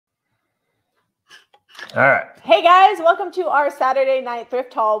All right. Hey guys, welcome to our Saturday night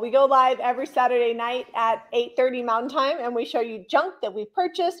thrift haul. We go live every Saturday night at 8:30 Mountain Time, and we show you junk that we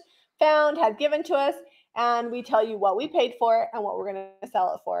purchased, found, had given to us, and we tell you what we paid for it and what we're going to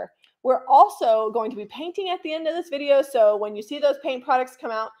sell it for. We're also going to be painting at the end of this video, so when you see those paint products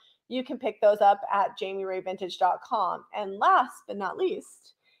come out, you can pick those up at jamirayvintage.com. And last but not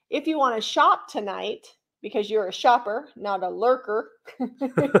least, if you want to shop tonight, because you're a shopper, not a lurker,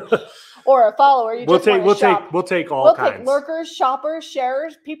 or a follower. We'll take all kinds. Take lurkers, shoppers,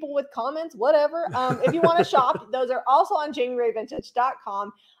 sharers, people with comments, whatever. If you want to shop, those are also on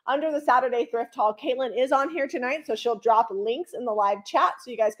jamirayvintage.com under the Saturday thrift haul. Caitlin is on here tonight, so she'll drop links in the live chat so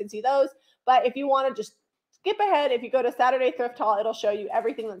you guys can see those. But if you want to just skip ahead, if you go to Saturday thrift haul, it'll show you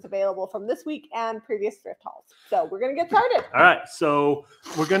everything that's available from this week and previous thrift hauls. So we're going to get started. All right. So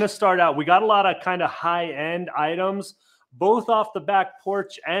we're going to start out. We got a lot of kind of high-end items, both off the back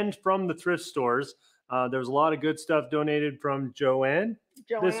porch and from the thrift stores. There's a lot of good stuff donated from Joanne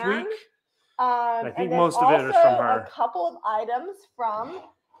this week. I think most of it is from her. A couple of items from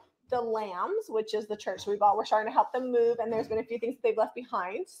the Lambs, which is the church we bought. We're starting to help them move, and there's been a few things they've left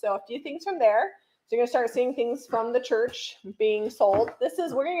behind. So a few things from there. So you're going to start seeing things from the church being sold.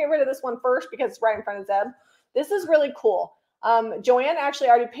 We're going to get rid of this one first because it's right in front of Zeb. This is really cool. Joanne actually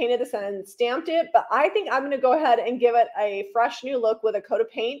already painted this and stamped it, but I think I'm going to go ahead and give it a fresh new look with a coat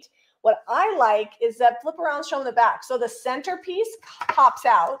of paint. What I like is that flip around, show them the back. So the centerpiece pops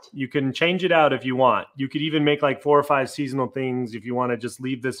out. You can change it out if you want. You could even make like 4 or 5 seasonal things if you want to just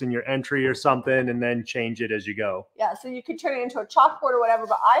leave this in your entry or something and then change it as you go. Yeah, so you could turn it into a chalkboard or whatever,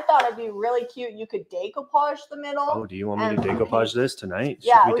 but I thought it'd be really cute. You could decoupage the middle. Oh, do you want me to decoupage this tonight?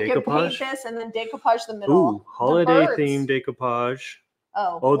 Yeah, we could paint this and then decoupage the middle. Ooh, holiday themed decoupage.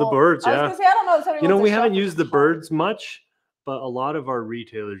 Oh, the birds, yeah. I was going to say, I don't know. We haven't used the birds much. But a lot of our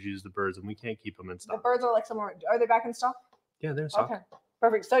retailers use the birds, and we can't keep them in stock. The birds are like somewhere. Are they back in stock? Yeah, they're in stock. Okay,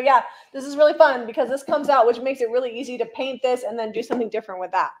 perfect. So yeah, this is really fun because this comes out, which makes it really easy to paint this and then do something different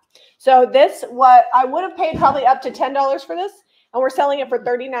with that. So what I would have paid probably up to $10 for this, and we're selling it for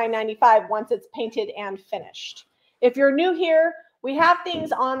 $39.95 once it's painted and finished. If you're new here, we have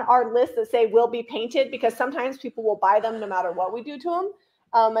things on our list that say will be painted because sometimes people will buy them no matter what we do to them.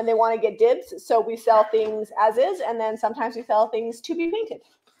 And they want to get dibs. So we sell things as is, and then sometimes we sell things to be painted.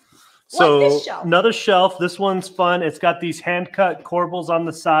 So like this shelf. Another shelf. This one's fun. It's got these hand-cut corbels on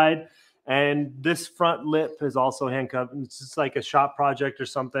the side, and this front lip is also hand-cut. It's just like a shop project or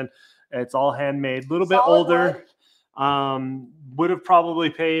something. It's all handmade. A little bit older. Would have probably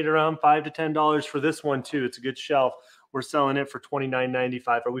paid around $5 to $10 for this one, too. It's a good shelf. We're selling it for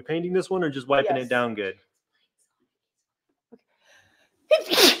 $29.95. Are we painting this one or just wiping it down good?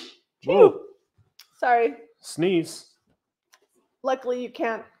 Whoa. Sorry. Sneeze. Luckily, you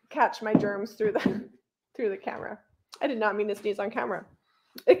can't catch my germs through the camera. I did not mean to sneeze on camera.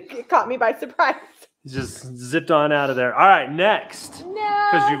 It caught me by surprise. Just zipped on out of there. All right, next.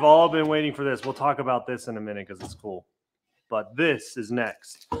 Because you've all been waiting for this. We'll talk about this in a minute because it's cool. But this is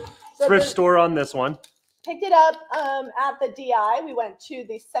next. So thrift store on this one. Picked it up at the DI. We went to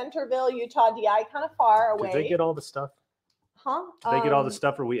the Centerville, Utah DI, kind of far away. Did they get all the stuff? Huh? Did they get all the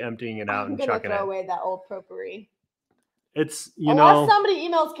stuff, or are we emptying it out and chucking it? I'm gonna throw away that old potpourri. It's, Unless somebody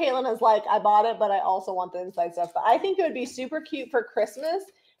emails Caitlin as like, I bought it, but I also want the inside stuff. But I think it would be super cute for Christmas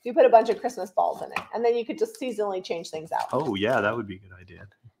if you put a bunch of Christmas balls in it. And then you could just seasonally change things out. Oh, yeah, that would be a good idea.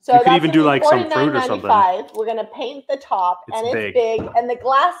 So you could even do like some fruit or something. We're going to paint the top, and it's big. And the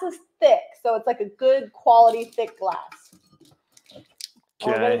glass is thick, so it's like a good quality thick glass.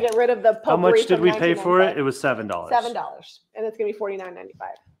 Okay. We're going to get rid of the potpourri. How much did we pay for it? It was $7. $7. And it's going to be $49.95.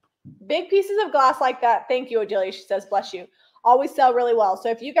 Big pieces of glass like that. Thank you, Odelia. She says, bless you. Always sell really well. So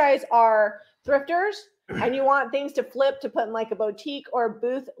if you guys are thrifters and you want things to flip to put in like a boutique or a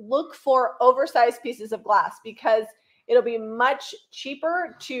booth, look for oversized pieces of glass because it'll be much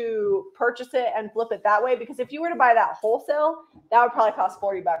cheaper to purchase it and flip it that way. Because if you were to buy that wholesale, that would probably cost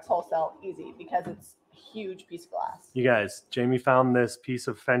 $40 wholesale easy because it's huge piece of glass. You guys, Jamie found this piece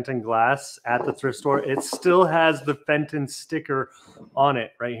of Fenton glass at the thrift store. It still has the Fenton sticker on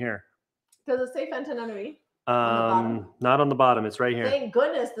it right here. Does it say Fenton underneath? Not on the bottom. It's right here. Thank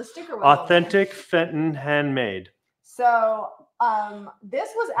goodness the sticker was authentic Fenton handmade. So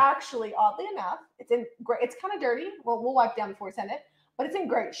this was actually, oddly enough, it's kind of dirty. We'll wipe down before we send it, but it's in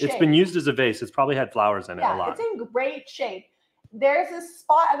great shape. It's been used as a vase. It's probably had flowers in it a lot. It's in great shape. There's this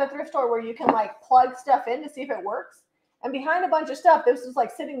spot at the thrift store where you can like plug stuff in to see if it works. And behind a bunch of stuff, this was like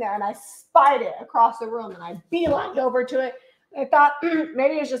sitting there, and I spied it across the room, and I beelined over to it. I thought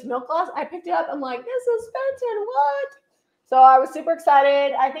maybe it's just milk glass. I picked it up. I'm like, this is Fenton. What? So I was super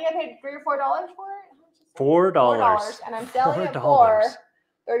excited. I think I paid $3 or $4 for it. $4. And I'm selling it for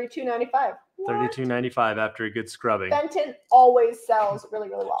 $32.95. $32.95 after a good scrubbing. Fenton always sells really,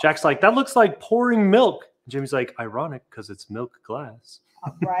 really well. Jack's like, that looks like pouring milk. Jimmy's like, ironic because it's milk glass.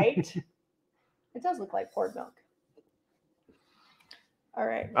 Right? It does look like poured milk. All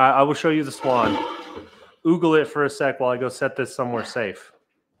right. I will show you the swan. Oogle it for a sec while I go set this somewhere safe.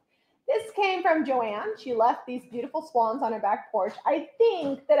 This came from Joanne. She left these beautiful swans on her back porch. I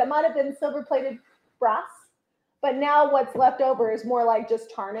think that it might have been silver-plated brass, but now what's left over is more like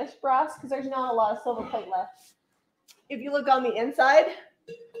just tarnished brass because there's not a lot of silver plate left. If you look on the inside,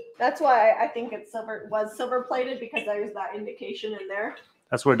 that's why I think it's silver-plated because there's that indication in there.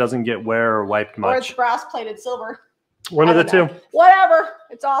 That's where it doesn't get wear or wiped much. Or it's brass-plated silver. One of the two. Whatever.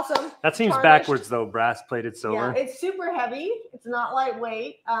 It's awesome. That seems backwards though, brass-plated silver. Yeah, it's super heavy. It's not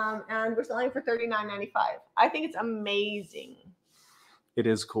lightweight. And we're selling for $39.95. I think it's amazing. It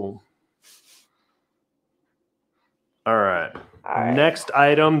is cool. All right. Next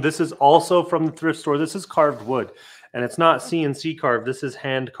item. This is also from the thrift store. This is carved wood. And it's not CNC carved. This is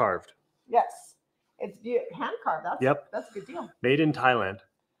hand carved. Yes. It's hand carved. That's a good deal. Made in Thailand.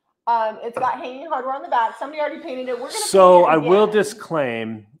 It's got hanging hardware on the back. Somebody already painted it. We're gonna. So I will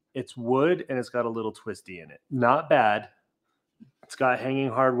disclaim it's wood and it's got a little twisty in it. Not bad. It's got hanging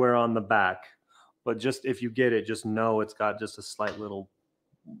hardware on the back, but just if you get it, just know it's got just a slight little.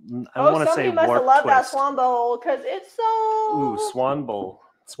 I want to say warp twist. Somebody must have loved that swan bowl because it's so. Ooh, swan bowl.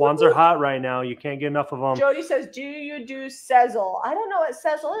 Swans are hot right now. You can't get enough of them. Jody says, "Do you do sizzle?" I don't know what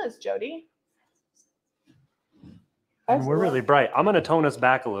sizzle is, Jody. We're really bright. I'm going to tone us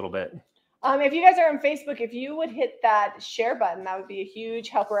back a little bit. If you guys are on Facebook, if you would hit that share button, that would be a huge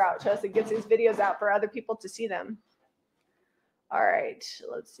helper out to us. It gets these videos out for other people to see them. All right,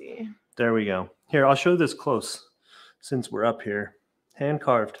 let's see. There we go. Here, I'll show this close since we're up here. Hand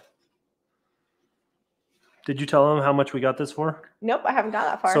carved. Did you tell them how much we got this for? Nope, I haven't got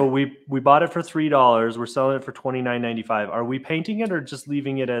that far. So we bought it for $3. We're selling it for $29.95. Are we painting it or just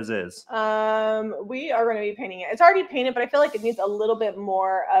leaving it as is? We are going to be painting it. It's already painted, but I feel like it needs a little bit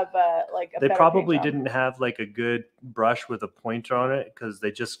more of a They probably didn't have like a good brush with a pointer on it because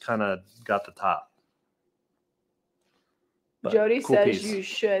they just kind of got the top. But Jody cool says piece. You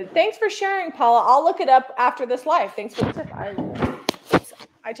should. Thanks for sharing, Paula. I'll look it up after this live. Thanks for the tip.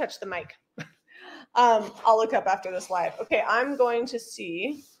 I touched the mic. I'll look up after this live. Okay, I'm going to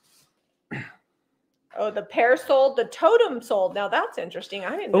see. Oh, the pear sold, the totem sold. Now that's interesting.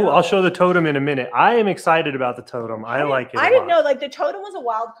 I didn't know. Oh, I'll show the totem in a minute. I am excited about the totem. I like it. I didn't know. Like the totem was a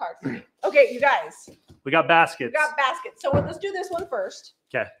wild card for me. Okay, you guys. We got baskets. So let's do this one first.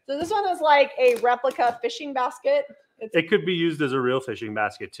 Okay. So this one is like a replica fishing basket. It could be used as a real fishing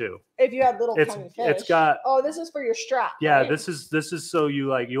basket too. If you have little tiny fish. It's got. Oh, this is for your strap. Yeah, right? this is so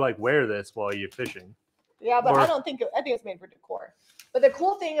you wear this while you're fishing. Yeah, but I think it's made for decor. But the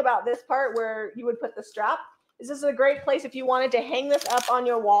cool thing about this part where you would put the strap is this is a great place if you wanted to hang this up on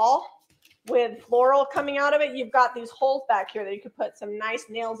your wall with floral coming out of it. You've got these holes back here that you could put some nice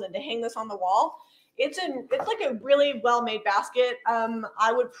nails in to hang this on the wall. It's like a really well-made basket.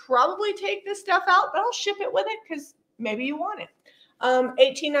 I would probably take this stuff out, but I'll ship it with it because maybe you want it.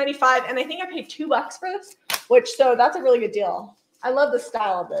 $18.95, and I think I paid $2 for this, so that's a really good deal. I love the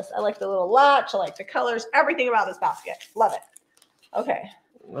style of this. I like the little latch. I like the colors. Everything about this basket. Love it. Okay.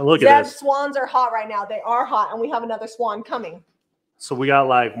 Look at this. Swans are hot right now. They are hot, and we have another swan coming. So we got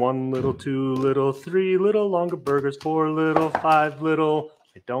like 1 little, 2 little, 3 little longer burgers, 4 little, 5 little.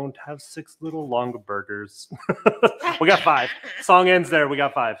 I don't have 6 little longer burgers. We got 5. Song ends there. We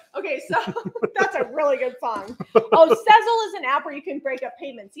got 5. Okay, so that's a really good song. Oh, Sezzle is an app where you can break up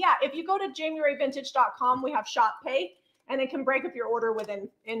payments. Yeah, if you go to JamiRayVintage.com, we have Shop Pay, and it can break up your order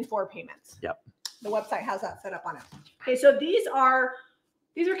in 4 payments. Yep. The website has that set up on it. Okay, so these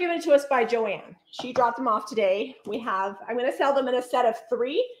were given to us by Joanne. She dropped them off today. I'm going to sell them in a set of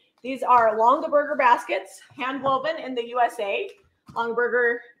 3. These are Longaberger baskets, hand woven in the USA.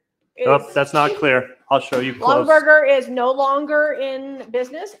 Longaberger is... that's not clear. I'll show you close. Longaberger is no longer in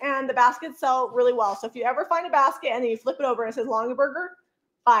business, and the baskets sell really well. So if you ever find a basket and then you flip it over and it says Longaberger,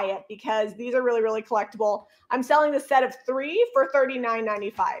 buy it because these are really, really collectible. I'm selling the set of 3 for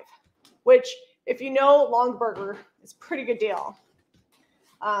 $39.95, which if you know Longaberger, is a pretty good deal.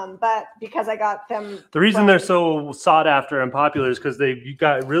 But because I got them, the reason they're so sought after and popular is because you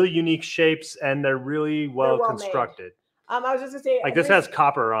got really unique shapes and they're really well constructed. I was just gonna say, like this has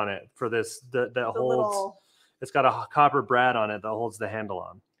copper on it for this that holds. It's got a copper brad on it that holds the handle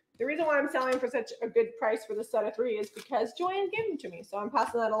on. The reason why I'm selling for such a good price for the set of 3 is because Joanne gave them to me, so I'm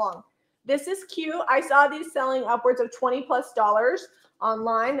passing that along. This is cute. I saw these selling upwards of $20+.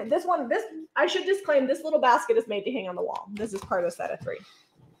 online. This I should disclaim, this little basket is made to hang on the wall. This is part of the set of 3.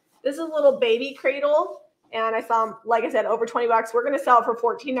 This is a little baby cradle, and I saw, like I said, over 20 bucks. We're going to sell it for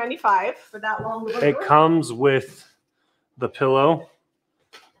 $14.95 for that long. It comes with the pillow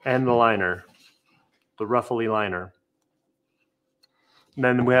and the liner, the ruffly liner. And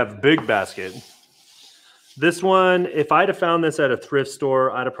then we have big basket. This one, if I'd have found this at a thrift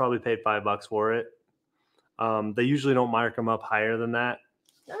store, I'd have probably paid $5 for it. They usually don't mark them up higher than that.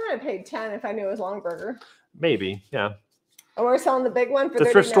 I would have paid 10 if I knew it was Longaberger. Maybe, yeah. And we're selling the big one for the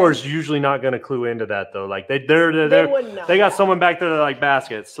thrift store is usually not going to clue into that though. Like they wouldn't know. They got someone back there that like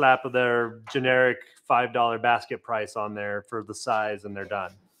basket, slap their generic $5 basket price on there for the size, and they're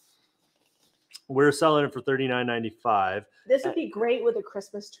done. We're selling it for $39.95. This would be great with a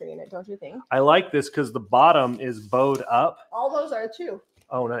Christmas tree in it, don't you think? I like this because the bottom is bowed up. All those are too.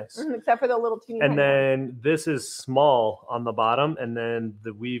 Oh, nice. Except for the little teeny. And then this is small on the bottom, and then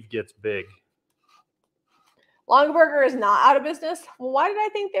the weave gets big. Longaberger is not out of business. Well, why did I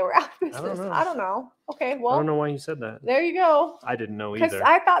think they were out of business? I don't know. Okay, well. I don't know why you said that. There you go. I didn't know either. Because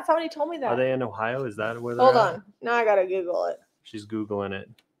I thought somebody told me that. Are they in Ohio? Is that where they're Hold on. Now I got to Google it. She's Googling it.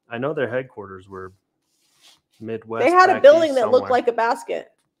 I know their headquarters were Midwest. They had a building that looked like a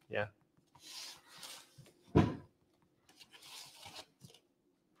basket. Yeah.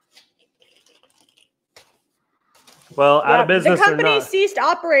 Well, out of business. The company ceased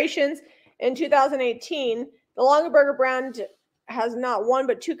operations in 2018. The Longaberger brand has not one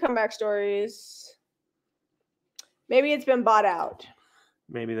but 2 comeback stories. Maybe it's been bought out.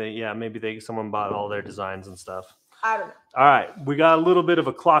 Maybe someone bought all their designs and stuff. I don't know. All right, we got a little bit of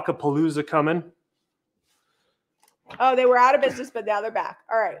a clockapalooza coming. Oh, they were out of business, but now they're back.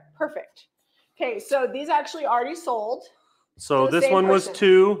 All right, perfect. Okay, so these actually already sold. So this one was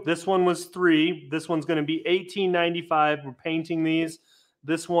 2. This one was 3. This one's going to be $18.95. We're painting these.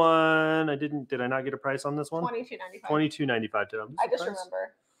 This one, did I not get a price on this one? $22.95. $22.95. I just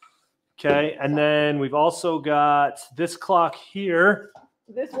remember. Okay, and then we've also got this clock here.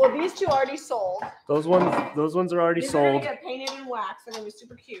 These 2 already sold. Those ones are already sold. They're gonna get painted in wax. They're gonna be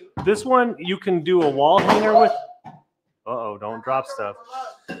super cute. This one you can do a wall hanger with. Uh-oh, don't drop stuff.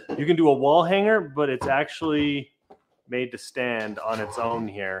 You can do a wall hanger, but it's actually made to stand on its own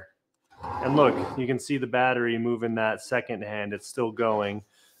here. And look, you can see the battery moving that second hand. It's still going.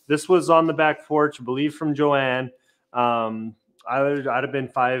 This was on the back porch, I believe, from Joanne. I'd have been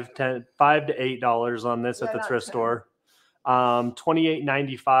 $5 to $8 on this at the thrift store.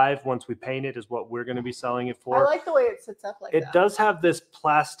 $28.95 once we paint it is what we're going to be selling it for. I like the way it sits up like that. It does have this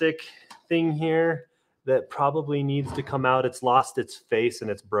plastic thing here that probably needs to come out. It's lost its face and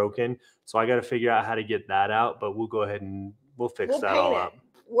it's broken. So I got to figure out how to get that out, but we'll go ahead and we'll fix that all up.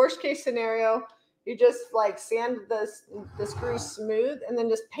 Worst case scenario, you just like sand the screws smooth and then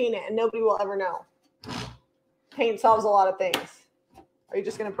just paint it and nobody will ever know. Paint solves a lot of things. Are you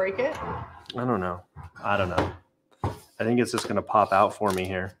just going to break it? I don't know. I think it's just going to pop out for me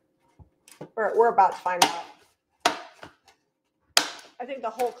here. We're about to find out. I think the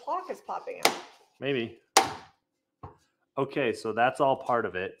whole clock is popping out. Maybe. Okay, so that's all part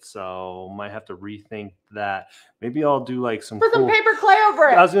of it. So might have to rethink that. Maybe I'll do like some some paper clay over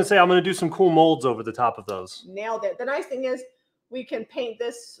it. I was going to say I'm going to do some cool molds over the top of those. Nailed it. The nice thing is we can paint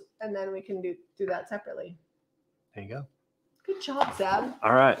this and then we can do that separately. There you go. Good job, Zeb.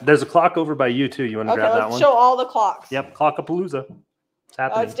 All right. There's a clock over by you, too. You want to grab that one? Let's show all the clocks. Yep. Clockapalooza. It's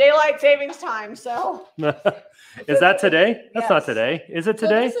happening. It's daylight savings time, so. Is that today? That's not today. Is it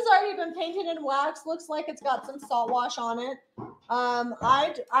today? So this has already been painted in wax. Looks like it's got some salt wash on it.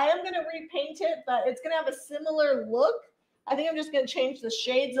 I am going to repaint it, but it's going to have a similar look. I think I'm just going to change the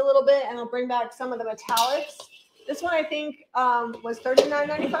shades a little bit, and I'll bring back some of the metallics. This one, I think, was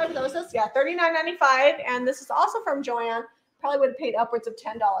 $39.95. Is that what this? Yeah, $39.95. And this is also from Joanne. Probably would have paid upwards of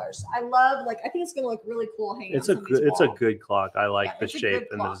 $10. I love, I think it's going to look really cool hanging. It's a good clock. I like the shape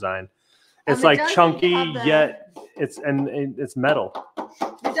and the design. It's like chunky, yet it's metal.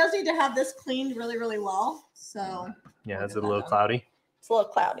 It does need to have this cleaned really, really well. So yeah, it's a little cloudy. It's a little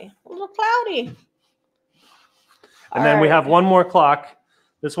cloudy. And then we have one more clock.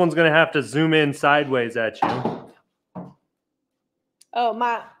 This one's going to have to zoom in sideways at you. Oh,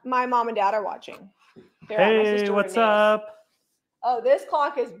 my mom and dad are watching. Hey, what's up? Oh, this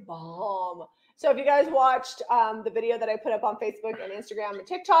clock is bomb. So if you guys watched the video that I put up on Facebook and Instagram and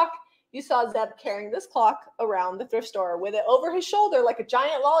TikTok, you saw Zeb carrying this clock around the thrift store with it over his shoulder like a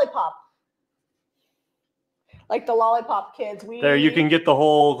giant lollipop. Like the lollipop kids. There, you can get the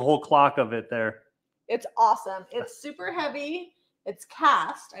whole clock of it there. It's awesome. It's super heavy. It's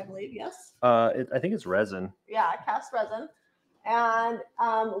cast, I believe, yes? I think it's resin. Yeah, cast resin. And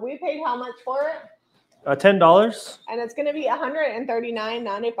we paid how much for it? $10. And it's going to be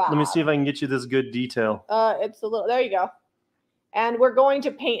 $139.95. Let me see if I can get you this good detail. It's a little, there you go. And we're going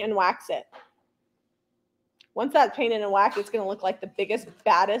to paint and wax it. Once that's painted and waxed, it's going to look like the biggest,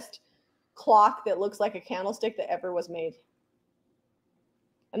 baddest clock that looks like a candlestick that ever was made.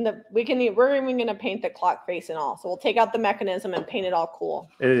 And we're even going to paint the clock face and all. So we'll take out the mechanism and paint it all cool.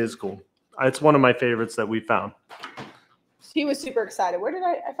 It is cool. It's one of my favorites that we found. He was super excited. Where did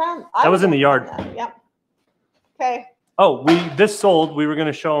I found? That was in the yard. Yep. Okay. Oh, this sold. We were going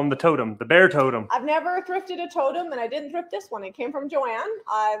to show him the totem, the bear totem. I've never thrifted a totem, and I didn't thrift this one. It came from Joanne.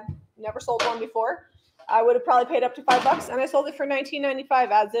 I've never sold one before. I would have probably paid up to $5, and I sold it for $19.95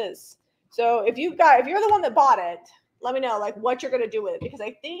 as is. So if you're the one that bought it, let me know like what you're going to do with it, because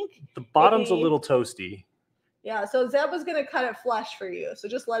I think the bottom's a little toasty. Yeah, so Zeb was going to cut it flush for you. So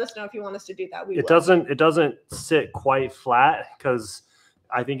just let us know if you want us to do that. It doesn't sit quite flat because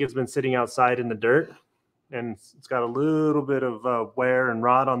I think it's been sitting outside in the dirt, and it's got a little bit of wear and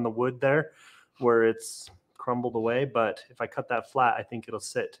rot on the wood there where it's crumbled away. But if I cut that flat, I think it'll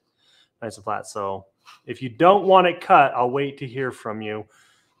sit nice and flat. So if you don't want it cut, I'll wait to hear from you,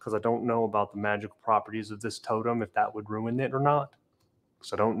 because I don't know about the magical properties of this totem, if that would ruin it or not.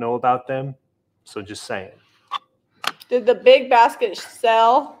 Because I don't know about them. So just saying. Did the big basket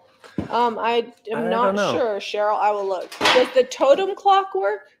sell? I am not sure, Cheryl. I will look. Does the totem clock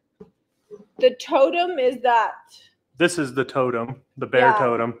work? The totem is that. This is the totem, the bear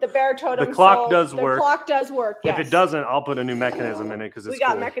totem. The bear totem. The clock does work. The clock does work, yes. If it doesn't, I'll put a new mechanism in it because it's We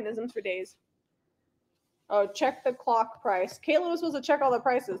got mechanisms for days. Oh, check the clock price. Kayla was supposed to check all the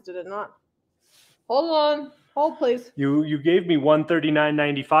prices, did it not? Hold on. Hold, please. You gave me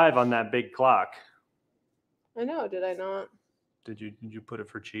 $139.95 on that big clock. I know, did I not? Did you put it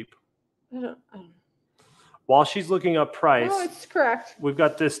for cheap? I don't. While she's looking up price, no, it's correct. We've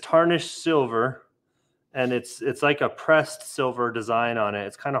got this tarnished silver, and it's like a pressed silver design on it.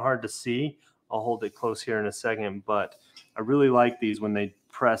 It's kind of hard to see. I'll hold it close here in a second, but I really like these when they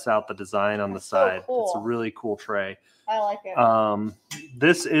press out the design on the side. Cool. It's a really cool tray. I like it.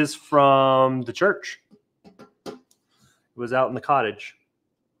 This is from the church. It was out in the cottage.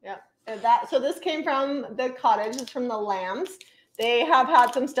 Yeah. So this came from the cottage. It's from the Lambs. They have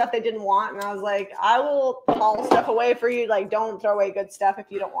had some stuff they didn't want, and I was like, I will haul stuff away for you. Like, don't throw away good stuff if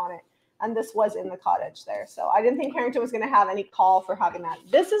you don't want it. And this was in the cottage there. So I didn't think Harrington was going to have any call for having that.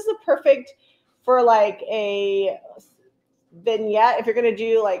 This is the perfect for like a vignette. If you're going to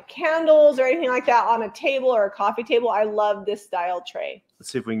do like candles or anything like that on a table or a coffee table, I love this style tray.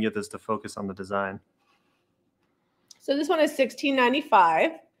 Let's see if we can get this to focus on the design. So this one is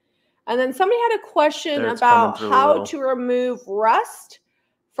 $16.95. And then somebody had a question about how to remove rust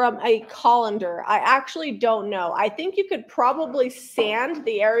from a colander. I actually don't know. I think you could probably sand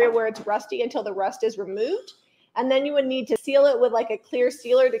the area where it's rusty until the rust is removed. And then you would need to seal it with like a clear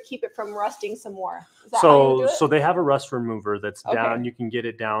sealer to keep it from rusting some more. Is that how you do it? So they have a rust remover that's down. You can get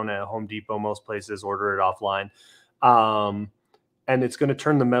it down at Home Depot. Most places order it offline. And it's going to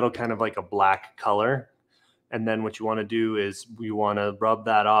turn the metal kind of like a black color. And then what you want to do is you want to rub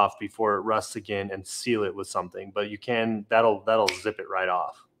that off before it rusts again and seal it with something. But you can, that'll zip it right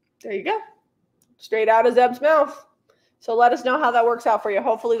off. There you go. Straight out of Zeb's mouth. So let us know how that works out for you.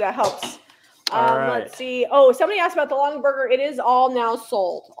 Hopefully that helps. All right. Let's see. Oh, somebody asked about the long burger. It is all now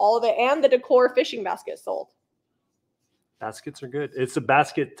sold. All of it. And the Decor fishing basket sold. Baskets are good. It's a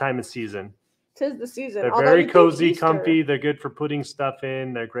basket time of season. 'Tis the season. They're very cozy, comfy. They're good for putting stuff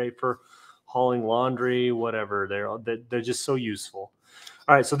in. They're great for hauling laundry, whatever. They're just so useful.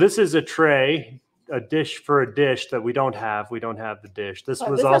 All right, so this is a tray, a dish for a dish that we don't have. We don't have the dish. This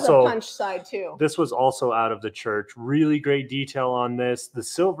was also has a punch side too. This was also out of the church. Really great detail on this. The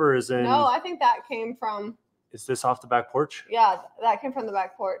silver is in. No, I think that came from. Is this off the back porch? Yeah, that came from the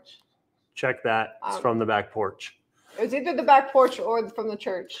back porch. Check that. It's from the back porch. It was either the back porch or from the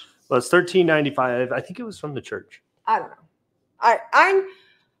church. Well, it's $13.95. I think it was from the church. I don't know.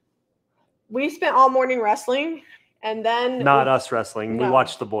 We spent all morning wrestling, and then not us wrestling. No. We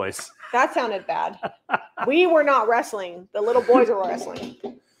watched the boys. That sounded bad. We were not wrestling. The little boys were wrestling.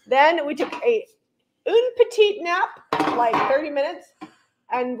 Then we took a petite nap, like 30 minutes,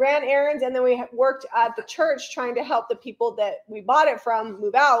 and ran errands. And then we worked at the church trying to help the people that we bought it from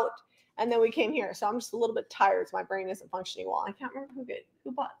move out. And then we came here. So I'm just a little bit tired. So my brain isn't functioning well. I can't remember who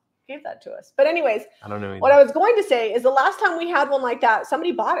gave that to us. But anyways, I don't know either. What I was going to say is the last time we had one like that,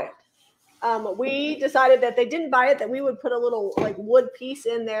 somebody bought it. We decided that they didn't buy it, that we would put a little like wood piece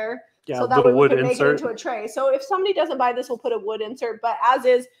in there. Yeah, so that way we could insert. Make it into a tray. So if somebody doesn't buy this, we'll put a wood insert. But as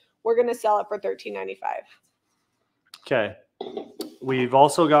is, we're going to sell it for $13.95. Okay. We've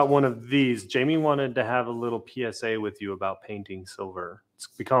also got one of these. Jamie wanted to have a little PSA with you about painting silver. It's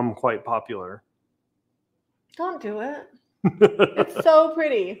become quite popular. Don't do it. It's so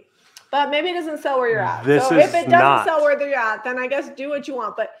pretty. But maybe it doesn't sell where you're at. So if it doesn't sell where you're at, then I guess do what you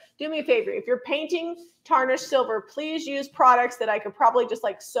want. But do me a favor. If you're painting tarnished silver, please use products that I could probably just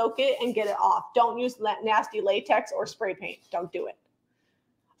like soak it and get it off. Don't use nasty latex or spray paint. Don't do it.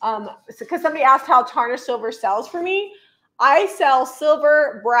 Because somebody asked how tarnished silver sells for me. I sell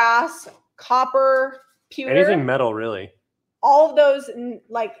silver, brass, copper, pewter. Anything metal, really. All of those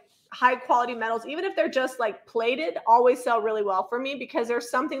like high quality metals, even if they're just like plated, always sell really well for me because there's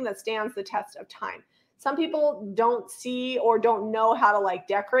something that stands the test of time. Some people don't see or don't know how to like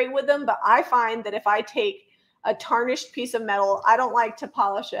decorate with them, but I find that if I take a tarnished piece of metal, I don't like to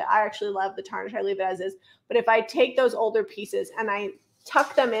polish it. I actually love the tarnish. I leave it as is. But if I take those older pieces and I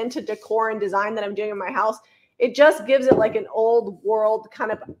tuck them into decor and design that I'm doing in my house, it just gives it like an old world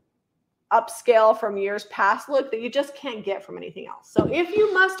kind of upscale from years past look that you just can't get from anything else. So if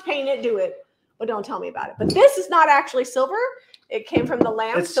you must paint it, do it, but don't tell me about it. But this is not actually silver. It came from the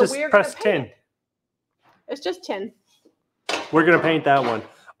lamp. It's so we're going to paint tin. It's just tin. We're going to paint that one.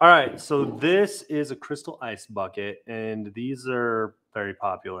 All right. So this is a crystal ice bucket, and these are very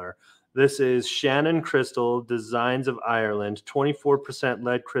popular. This is Shannon Crystal, Designs of Ireland, 24%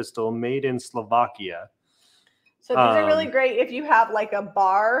 lead crystal, made in Slovakia. So these are really great if you have like a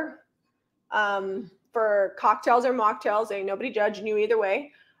bar for cocktails or mocktails. Ain't nobody judging you either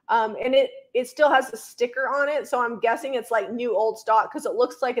way. And it still has a sticker on it. So I'm guessing it's like new old stock because it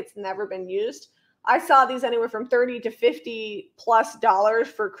looks like it's never been used. I saw these anywhere from $30 to $50+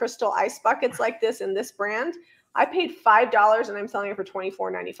 for crystal ice buckets like this in this brand. I paid $5 and I'm selling it for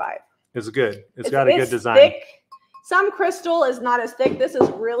 $24.95. It's good. It's got a good design. Thick. Some crystal is not as thick. This is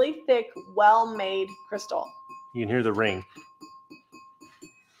really thick, well-made crystal. You can hear the ring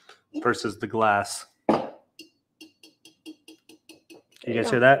versus the glass. You guys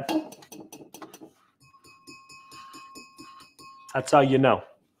hear that? That's how you know.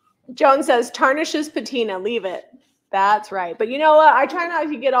 Joan says, tarnishes patina, leave it. That's right. But you know what? I try not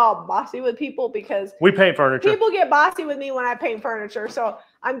to get all bossy with people because we paint furniture. People get bossy with me when I paint furniture. So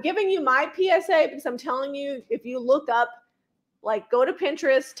I'm giving you my PSA because I'm telling you, if you look up, like go to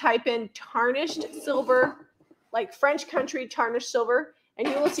Pinterest, type in tarnished silver, like French country tarnished silver, and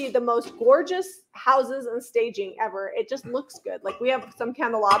you will see the most gorgeous houses and staging ever. It just looks good. Like we have some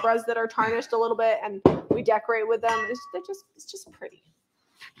candelabras that are tarnished a little bit and we decorate with them. It's just pretty.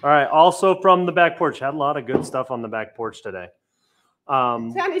 All right. Also from the back porch, had a lot of good stuff on the back porch today.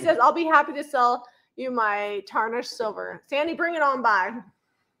 Sandy says, I'll be happy to sell you my tarnished silver. Sandy, bring it on by.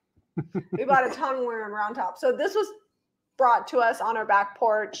 We bought a ton when we were in Round Top. So this was brought to us on our back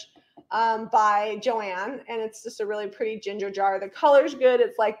porch by Joanne, and it's just a really pretty ginger jar. The color's good.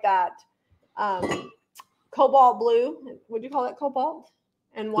 It's like that cobalt blue. Would you call it cobalt?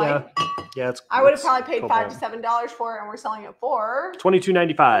 And white. Yeah, I would have probably paid $5 to $7 for it, and we're selling it for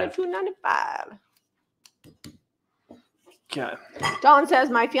 $22.95. $22.95. Okay. Dawn says,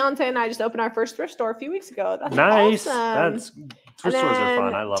 my fiance and I just opened our first thrift store a few weeks ago. That's nice. Awesome. Thrift stores are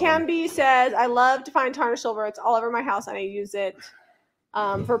fun. I love them. Tambi says, I love to find tarnished silver. It's all over my house, and I use it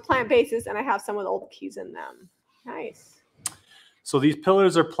for plant bases, and I have some with old keys in them. Nice. So these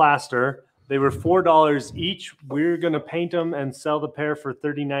pillars are plaster. They were $4 each. We're going to paint them and sell the pair for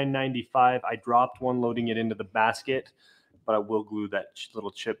 $39.95. I dropped one loading it into the basket, but I will glue that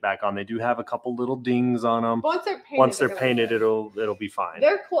little chip back on. They do have a couple little dings on them. Once they're painted, it'll be fine.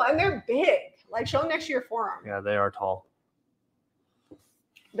 They're cool, and they're big. Like, show them next to your forearm. Yeah, they are tall.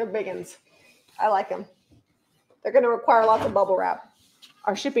 They're big ones. I like them. They're going to require lots of bubble wrap.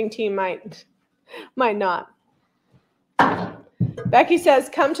 Our shipping team might not. Becky says,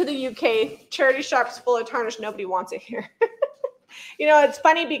 come to the UK. Charity shops full of tarnish. Nobody wants it here. You know, it's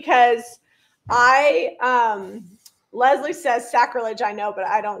funny because Leslie says sacrilege, I know, but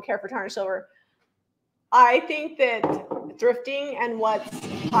I don't care for tarnished silver. I think that thrifting and what's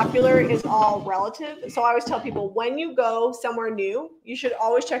popular is all relative. So I always tell people when you go somewhere new, you should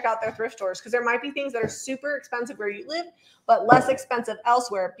always check out their thrift stores because there might be things that are super expensive where you live, but less expensive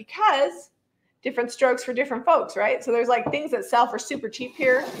elsewhere because different strokes for different folks, right? So there's like things that sell for super cheap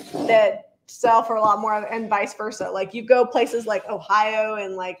here that sell for a lot more and vice versa. Like you go places like Ohio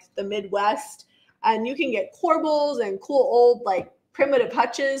and like the Midwest and you can get corbels and cool old like primitive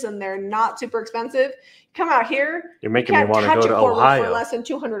hutches and they're not super expensive. Come out here, you're making me want to go to Ohio for less than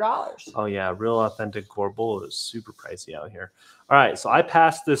 $200. Oh yeah, real authentic corbel is super pricey out here. All right, so I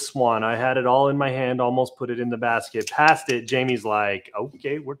passed this one. I had it all in my hand, almost put it in the basket. Passed it. Jamie's like,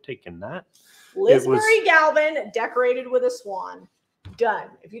 okay, we're taking that. Liz Marie Galvin decorated with a swan. Done.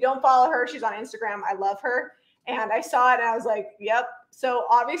 If you don't follow her, she's on Instagram. I love her. And I saw it and I was like, yep. So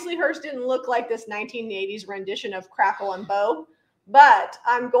obviously hers didn't look like this 1980s rendition of Crackle and Bow, but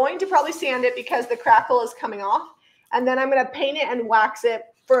I'm going to probably sand it because the crackle is coming off. And then I'm going to paint it and wax it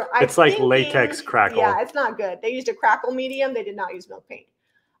for, it's like latex crackle. Yeah, it's not good. They used a crackle medium. They did not use milk paint.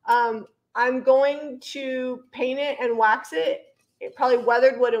 I'm going to paint it and wax it. Probably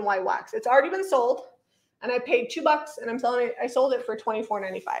weathered wood and white wax. It's already been sold. And I paid $2 and I'm selling it. I sold it for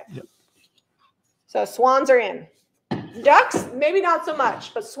 $24.95. Yep. So swans are in. Ducks, maybe not so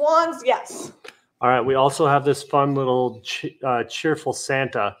much, but swans, yes. All right. We also have this fun little cheerful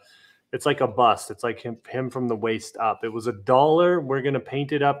Santa. It's like a bust. It's like him from the waist up. It was $1. We're going to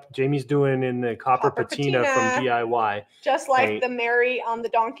paint it up. Jamie's doing in the copper patina from DIY. Just like the Mary on the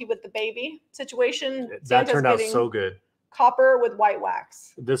donkey with the baby situation. That Santa's turned out so good. Copper with white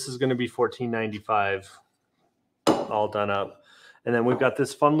wax. This is going to be $14.95. All done up. And then we've got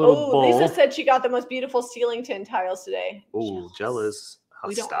this fun little bowl. Lisa said she got the most beautiful ceiling tin tiles today. Oh, jealous.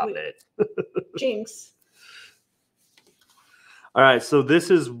 Stop it. Jinx. All right, so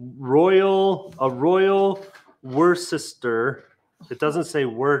this is a royal Worcester. It doesn't say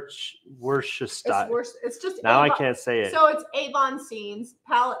Worcester. It's just now Avon. I can't say it. So it's Avon Scenes.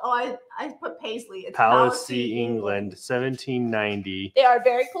 I put Paisley. It's Palissy, England, 1790. They are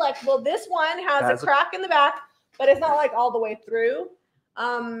very collectible. This one has a crack in the back, but it's not like all the way through.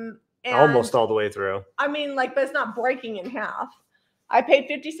 Almost all the way through. I mean, but it's not breaking in half. I paid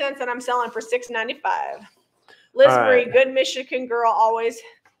 50 cents and I'm selling for $6.95. Liz Marie, good Michigan girl, always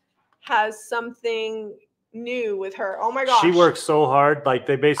has something new with her. Oh my gosh. She works so hard. Like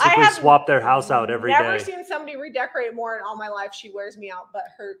they basically swap their house out every day. Never seen somebody redecorate more in all my life. She wears me out, but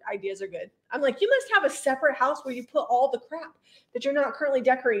her ideas are good. I'm like, you must have a separate house where you put all the crap that you're not currently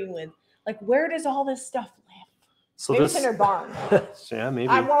decorating with. Like, where does all this stuff live? So maybe it's in her barn. Yeah, maybe.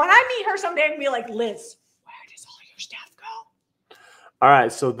 When I meet her someday, I'm gonna be like, Liz, where does all your stuff go? All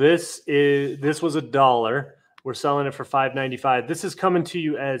right, so this was $1. We're selling it for $5.95. This is coming to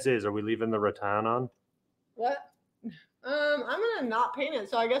you as is. Are we leaving the rattan on? What? I'm gonna not paint it,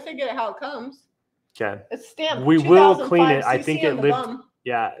 so I guess I get it how it comes. Okay. It's stamped. We will clean it. I think it lived.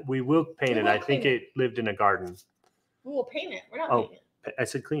 Yeah, we will paint it. I think it lived in a garden. We will paint it. We're not painting it. I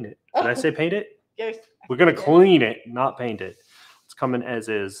said clean it. Did I say paint it? Yes. We're gonna clean it, not paint it. It's coming as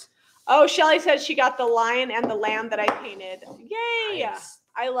is. Oh, Shelly said she got the lion and the lamb that I painted. Yay! Nice.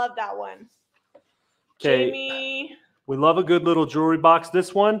 I love that one. Okay. Jamie. We love a good little jewelry box.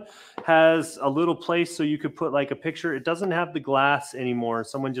 This one has a little place so you could put like a picture. It doesn't have the glass anymore.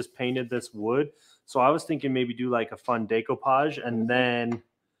 Someone just painted this wood. So I was thinking maybe do like a fun decoupage and then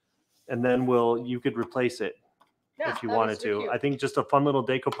you could replace it if you wanted to. Cute. I think just a fun little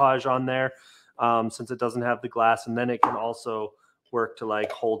decoupage on there since it doesn't have the glass, and then it can also work to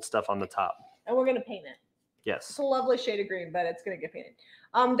like hold stuff on the top. And we're gonna paint it. Yes. It's a lovely shade of green, but it's gonna get painted.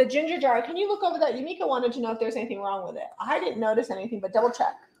 The ginger jar, can you look over that? Yumika wanted to know if there's anything wrong with it. I didn't notice anything, but double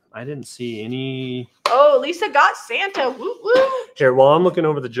check. I didn't see any. Oh, Lisa got Santa. Woo woo. Here, while I'm looking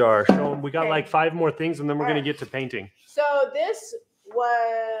over the jar, show them. We got like 5 more things, and then we're gonna get to painting. So this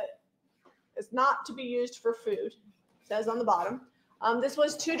is not to be used for food. It says on the bottom. This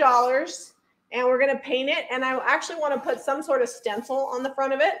was $2, and we're gonna paint it. And I actually want to put some sort of stencil on the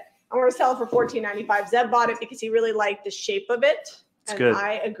front of it. And we're gonna sell it for $14.95. Zeb bought it because he really liked the shape of it. It's good.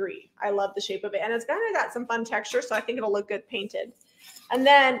 I agree. I love the shape of it. And it's kind of got some fun texture, so I think it'll look good painted. And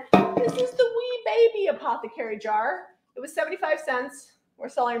then this is the wee baby apothecary jar. It was 75 cents. We're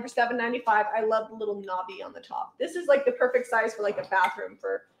selling for $7.95. I love the little knobby on the top. This is like the perfect size for like a bathroom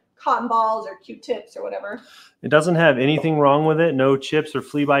for cotton balls or Q-tips or whatever. It doesn't have anything wrong with it. No chips or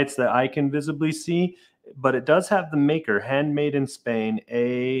flea bites that I can visibly see. But it does have the maker, handmade in Spain.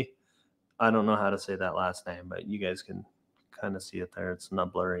 I don't know how to say that last name, but you guys can kind of see it there. It's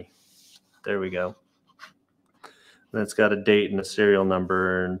not blurry. There we go. And it's got a date and a serial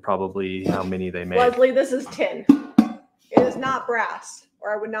number and probably how many they made. Leslie, this is tin. It is not brass,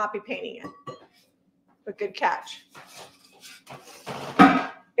 or I would not be painting it. But good catch.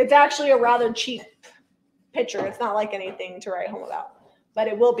 It's actually a rather cheap picture. It's not like anything to write home about, but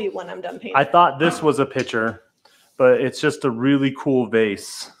it will be when I'm done painting. I thought this was a picture, but it's just a really cool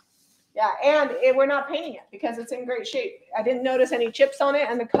vase. Yeah, and we're not painting it because it's in great shape. I didn't notice any chips on it,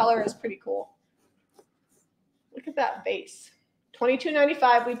 and the color is pretty cool. Look at that vase.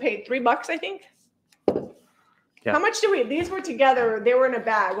 $22.95. We paid $3, I think. Yeah. How much do we? These were together. They were in a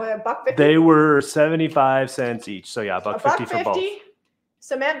bag. What, $1.50? They were 75 cents each. So yeah, $1.50 for both.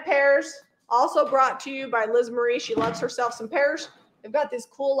 Cement pears, also brought to you by Liz Marie. She loves herself some pears. They've got this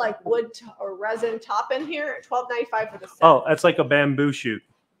cool like wood or resin top in here at $12.95 for the set. Oh, that's like a bamboo shoot.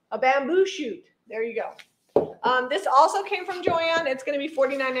 A bamboo shoot. There you go. This also came from Joanne. It's going to be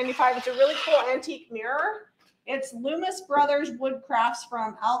 $49.95. It's a really cool antique mirror. It's Loomis Brothers Woodcrafts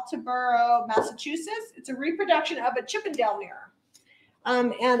from Alteboro, Massachusetts. It's a reproduction of a Chippendale mirror.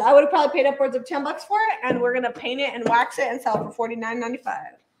 And I would have probably paid upwards of $10 for it. And we're going to paint it and wax it and sell it for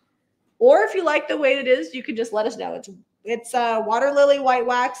 $49.95. Or if you like the way it is, you can just let us know. It's water lily white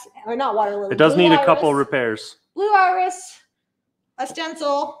wax, or not water lily. It does need a couple repairs. Blue iris, a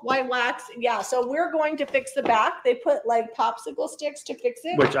stencil, white wax. Yeah, so we're going to fix the back. They put like popsicle sticks to fix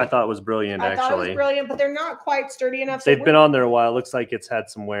it. Which I thought was brilliant, actually. I thought it was brilliant, but they're not quite sturdy enough. They've been on there a while. It looks like it's had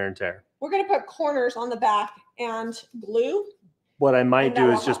some wear and tear. We're going to put corners on the back and glue. What I might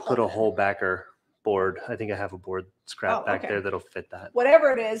do is just put a whole backer board. I think I have a board scrap back there that'll fit that.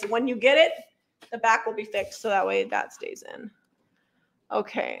 Whatever it is, when you get it, the back will be fixed so that way that stays in.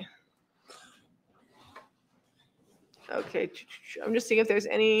 Okay. Okay. I'm just seeing if there's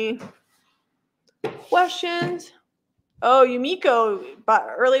any questions. Oh, Yumiko,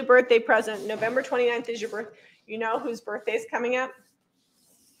 early birthday present. November 29th is your birthday. You know whose birthday is coming up?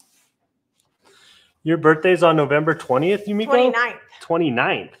 Your birthday's on November 20th, Yumiko? 29th.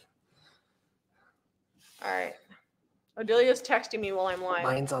 29th. All right. Odelia's texting me while I'm live.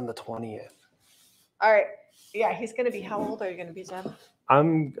 Mine's on the 20th. All right. Yeah, he's gonna be. How old are you gonna be, Zeb?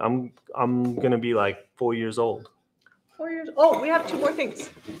 I'm gonna be like 4 years old. 4 years. Oh, we have two more things.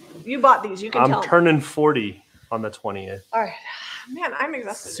 You bought these. You can tell. I'm turning 40 on the 20th. All right, man. I'm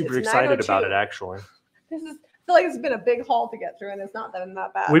exhausted. Super excited about it, actually. I feel like it's been a big haul to get through, and it's not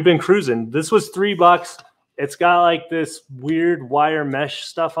that bad. We've been cruising. This was $3. It's got like this weird wire mesh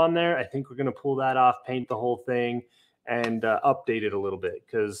stuff on there. I think we're gonna pull that off, paint the whole thing, and update it a little bit,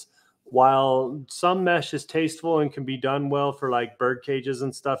 because while some mesh is tasteful and can be done well for like bird cages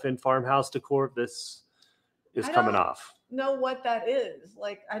and stuff in farmhouse decor, this is coming off. Know what that is.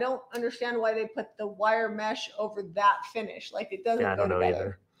 Like, I don't understand why they put the wire mesh over that finish. Like, it doesn't. Yeah, I don't go know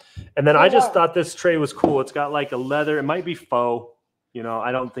together. either. And then I just thought this tray was cool. It's got like a leather. It might be faux. You know,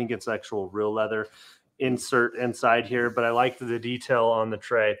 I don't think it's actual real leather insert inside here, but I liked the detail on the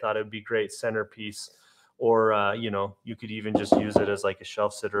tray. I thought it would be great centerpiece. Or, you know, you could even just use it as like a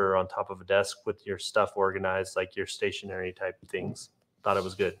shelf sitter on top of a desk with your stuff organized, like your stationary type things. Thought it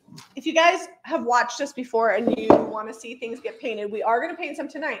was good. If you guys have watched us before and you want to see things get painted, we are going to paint some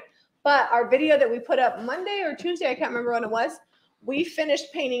tonight. But our video that we put up Monday or Tuesday, I can't remember when it was, we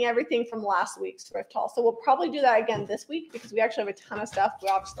finished painting everything from last week's thrift haul. So we'll probably do that again this week because we actually have a ton of stuff.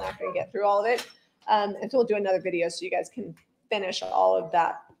 We're obviously not going to get through all of it. And so we'll do another video so you guys can finish all of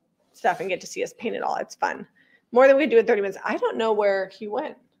that stuff and get to see us paint it all. It's fun. More than we do in 30 minutes. I don't know where he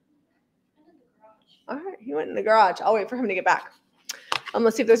went. All right, he went in the garage. I'll wait for him to get back.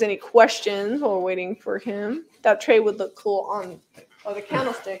 Let's see if there's any questions while we're waiting for him. That tray would look cool on, oh, the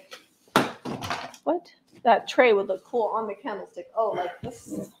candlestick. What? That tray would look cool on the candlestick. Oh, like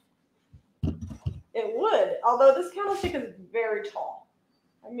this. It would, although this candlestick is very tall.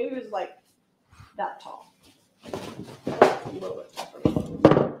 Maybe it was like that tall. A little bit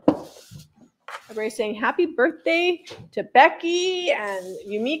taller. Everybody's saying happy birthday to Becky and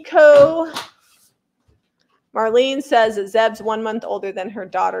Yumiko. Marlene says that Zeb's 1 month older than her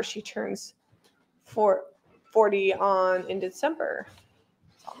daughter. She turns 40 in December.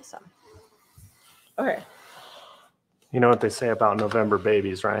 That's awesome. Okay. You know what they say about November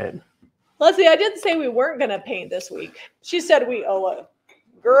babies, right? Leslie, I didn't say we weren't going to paint this week. She said we owe it.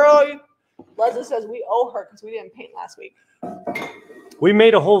 Girl, Leslie says we owe her because we didn't paint last week. We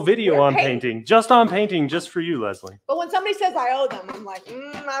made a whole video on painting, just for you, Leslie. But when somebody says I owe them, I'm like,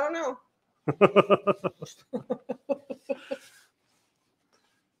 I don't know.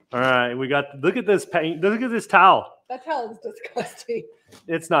 All right, we got, look at this paint. Look at this towel. That towel is disgusting.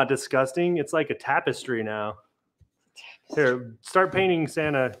 It's not disgusting. It's like a tapestry now. Here, start painting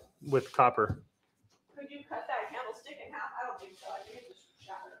Santa with copper. Could you cut that candlestick in half? I don't think so. I think it just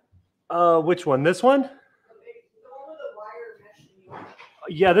shattered. Which one? This one? The one with the wire mesh.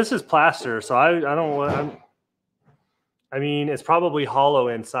 Yeah, this is plaster, so I don't want. I mean, it's probably hollow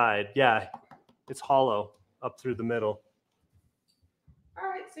inside. Yeah, it's hollow up through the middle. All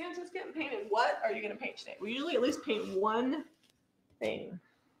right, Santa's getting painted. What are you going to paint today? We usually at least paint one thing.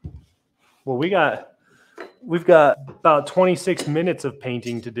 Well, we've got about 26 minutes of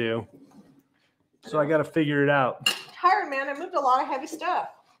painting to do. So I got to figure it out. Tired, man. I moved a lot of heavy stuff.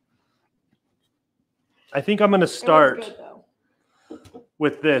 I think I'm going to start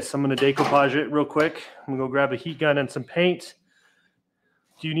with this. I'm going to decoupage it real quick. I'm going to go grab a heat gun and some paint.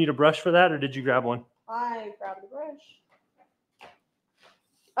 Do you need a brush for that, or did you grab one? I grabbed a brush.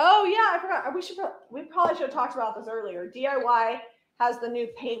 Oh yeah, I forgot. We probably should have talked about this earlier. DIY has the new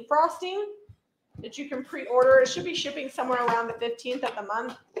paint frosting that you can pre-order. It should be shipping somewhere around the 15th of the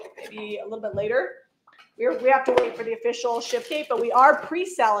month, maybe a little bit later. We have to wait for the official ship date, but we are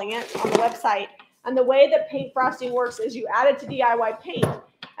pre-selling it on the website. And the way that paint frosting works is you add it to DIY paint,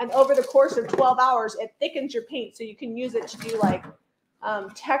 and over the course of 12 hours, it thickens your paint, so you can use it to do like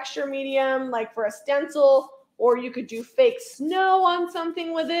texture medium, like for a stencil, or you could do fake snow on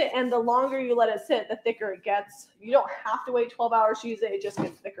something with it. And the longer you let it sit, the thicker it gets. You don't have to wait 12 hours to use it. It just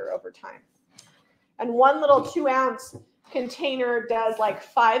gets thicker over time. And one little 2-ounce container does like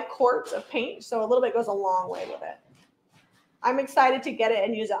 5 quarts of paint. So a little bit goes a long way with it. I'm excited to get it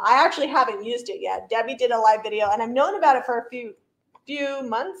and use it. I actually haven't used it yet. Debbie did a live video, and I've known about it for a few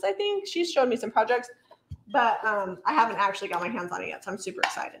months, I think. She's showed me some projects, but I haven't actually got my hands on it yet. So I'm super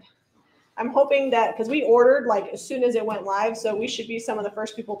excited. I'm hoping that, because we ordered like as soon as it went live, so we should be some of the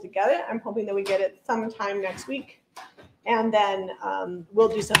first people to get it. I'm hoping that we get it sometime next week. And then we'll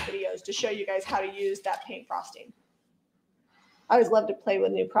do some videos to show you guys how to use that paint frosting. I always love to play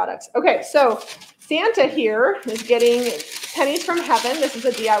with new products. Okay, so Santa here is getting pennies from heaven. This is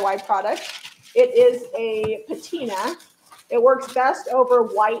a DIY product. It is a patina. It works best over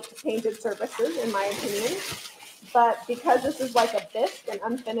white painted surfaces, in my opinion. But because this is like a bisque, an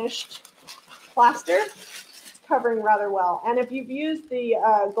unfinished plaster, it's covering rather well. And if you've used the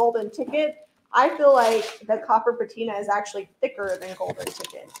golden ticket, I feel like the copper patina is actually thicker than golden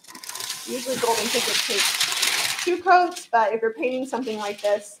ticket. Usually golden ticket takes 2 coats, but if you're painting something like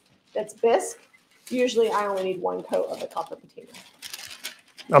this that's bisque, usually I only need 1 coat of the copper patina.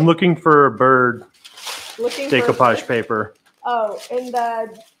 I'm looking for a bird decoupage paper. Oh, in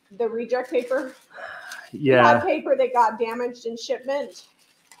the reject paper? Yeah. We had paper that got damaged in shipment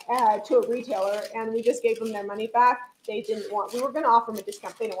to a retailer, and we just gave them their money back. They didn't want, we were going to offer them a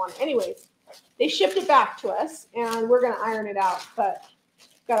discount. They didn't want it. Anyways, they shipped it back to us, and we're going to iron it out. But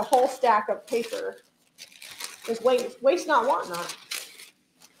got a whole stack of paper. There's waste not, want not.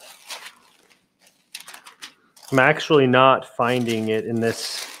 I'm actually not finding it in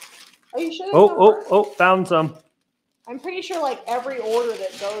this. Are you sure? Oh, found some. I'm pretty sure like every order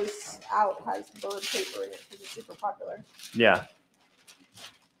that goes out has bird paper in it because it's super popular. Yeah.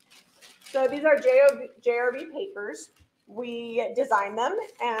 So these are JRV papers. We design them,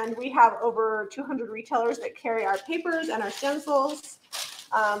 and we have over 200 retailers that carry our papers and our stencils,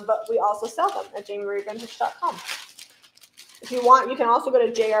 but we also sell them at JamiRayVintage.com. If you want, you can also go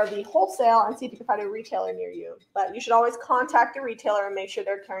to JRV Wholesale and see if you can find a retailer near you. But you should always contact the retailer and make sure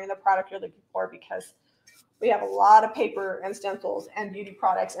they're carrying the product you're looking for, because we have a lot of paper and stencils and beauty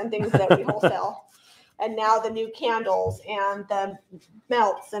products and things that we wholesale. And now the new candles and the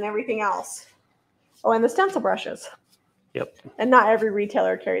melts and everything else. Oh, and the stencil brushes. Yep. And not every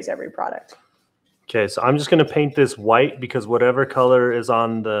retailer carries every product. Okay, so I'm just going to paint this white because whatever color is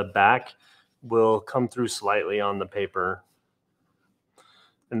on the back will come through slightly on the paper.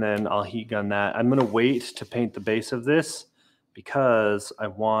 And then I'll heat gun that. I'm going to wait to paint the base of this because I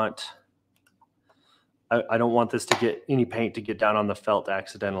don't want this to get any paint to get down on the felt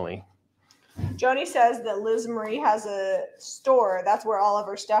accidentally. Joni says that Liz Marie has a store. That's where all of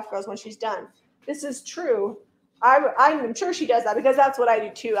her stuff goes when she's done. This is true. I'm sure she does that because that's what I do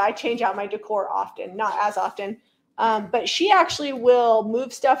too. I change out my decor often, not as often. But she actually will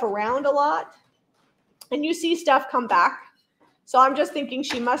move stuff around a lot. And you see stuff come back. So I'm just thinking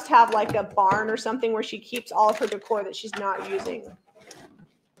she must have like a barn or something where she keeps all of her decor that she's not using.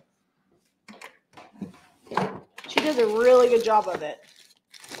 She does a really good job of it.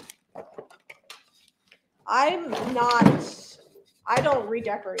 I don't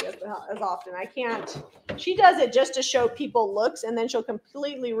redecorate as often. I can't. She does it just to show people looks, and then she'll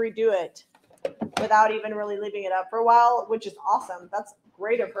completely redo it without even really leaving it up for a while, which is awesome. That's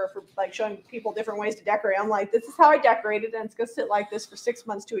great of her for like showing people different ways to decorate. I'm like, this is how I decorated, and it's gonna sit like this for 6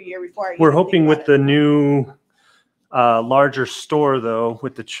 months to a year before I. We're hoping with the new larger store though,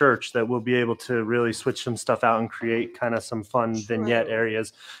 with the church, that we'll be able to really switch some stuff out and create kind of some fun vignette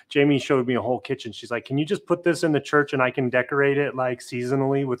areas. Jamie showed me a whole kitchen. She's like, can you just put this in the church and I can decorate it like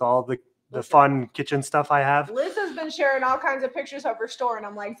seasonally with all the fun kitchen stuff I have? Liz has been sharing all kinds of pictures of her store, and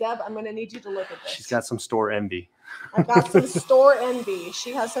I'm like, Zeb, I'm going to need you to look at this. She's got some store envy. I've got some store envy.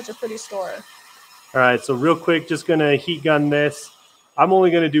 She has such a pretty store. All right, so real quick, just going to heat gun this. I'm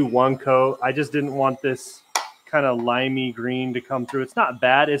only going to do 1 coat. I just didn't want this kind of limey green to come through. It's not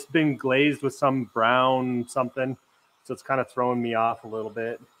bad. It's been glazed with some brown something, so it's kind of throwing me off a little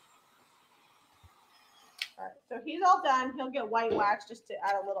bit. All right, so he's all done. He'll get white wax just to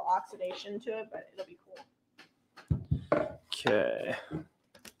add a little oxidation to it, but it'll be cool. Okay.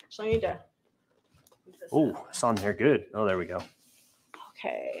 Actually, I need to. Oh, it's on there good. Oh, there we go.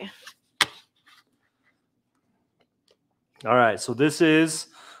 Okay. All right, so this is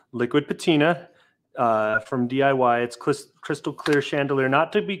liquid patina from DIY. It's crystal clear chandelier,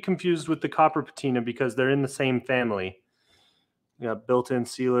 not to be confused with the copper patina because they're in the same family. You got built-in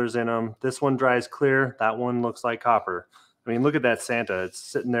sealers in them. This one dries clear. That one looks like copper. I mean, look at that Santa. It's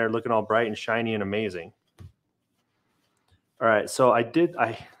sitting there looking all bright and shiny and amazing. All right, so I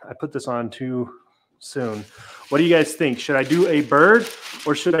put this on too soon. What do you guys think? Should I do a bird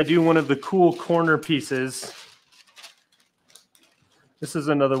or should I do one of the cool corner pieces? This is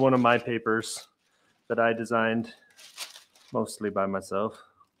another one of my papers that I designed mostly by myself.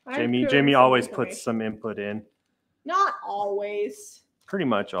 Jami always puts some input in. Not always. Pretty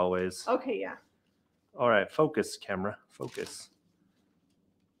much always. Okay, yeah. All right, focus, camera. Focus.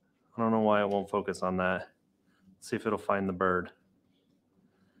 I don't know why it won't focus on that. Let's see if it'll find the bird.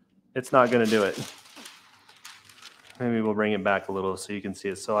 It's not going to do it. Maybe we'll bring it back a little so you can see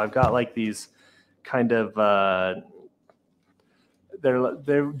it. So I've got like these kind of...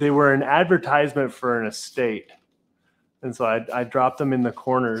 they were an advertisement for an estate. And so I dropped them in the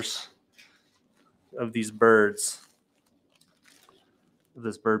corners of these birds.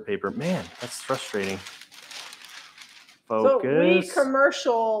 This bird paper. Man, that's frustrating. Focus. So we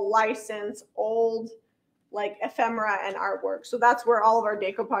commercial license old like ephemera and artwork. So that's where all of our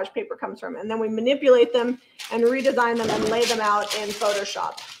decoupage paper comes from. And then we manipulate them and redesign them and lay them out in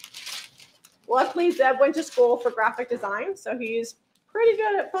Photoshop. Luckily, Zeb went to school for graphic design, so he's pretty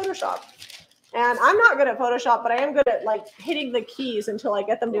good at Photoshop. And I'm not good at Photoshop, but I am good at like hitting the keys until I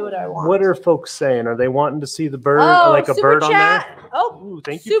get them to do what I want. What are folks saying? Are they wanting to see the bird, like a bird on there? Oh, ooh,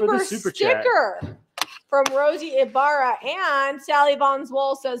 thank you for the super sticker chat. From Rosie Ibarra. And Sally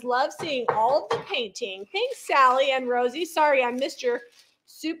Bonzwol says, love seeing all of the painting. Thanks, Sally and Rosie. Sorry, I missed your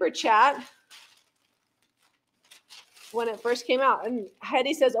super chat when it first came out. And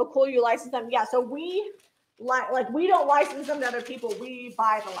Hetty says, oh, cool, you license them. Yeah, so we... like we don't license them to other people. We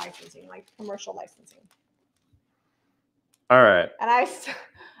buy the licensing, like commercial licensing. All right. And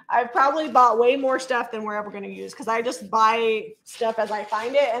I've probably bought way more stuff than we're ever going to use because I just buy stuff as I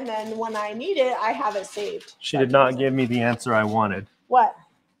find it, and then when I need it, I have it saved. She did not give me the answer I wanted. What?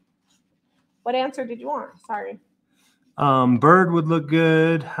 What answer did you want? Sorry. Bird would look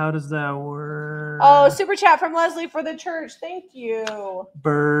good. How does that work? Oh, super chat from Leslie for the church. Thank you.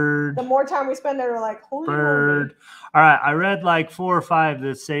 Bird. The more time we spend there, we're like, holy bird. Holy. All right. I read like 4 or 5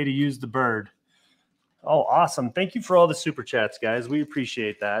 that say to use the bird. Oh, awesome. Thank you for all the super chats, guys. We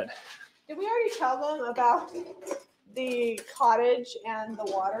appreciate that. Did we already tell them about the cottage and the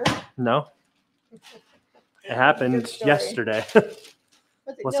water? No. It happened yesterday.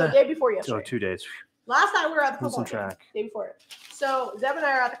 What's that? Day before yesterday. Oh, 2 days. Last night we were at the football game. Day before it. So Zeb and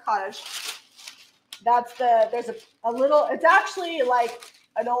I are at the cottage. There's a little, it's actually like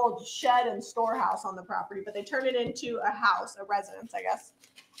an old shed and storehouse on the property, but they turned it into a house, a residence, I guess.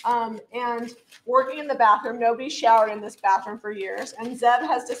 And working in the bathroom, nobody showered in this bathroom for years. And Zeb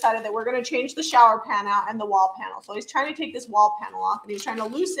has decided that we're going to change the shower pan out and the wall panel. So he's trying to take this wall panel off, and he's trying to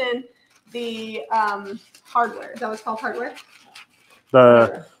loosen the hardware. Is that what's called, hardware?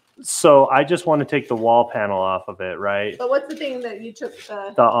 So I just want to take the wall panel off of it, right? But what's the thing that you took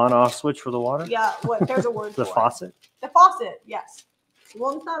the on-off switch for the water? Yeah, what? There's a word for the faucet? The faucet, yes.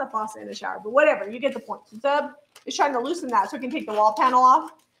 Well, it's not a faucet in the shower, but whatever. You get the point. So Zeb is trying to loosen that so he can take the wall panel off,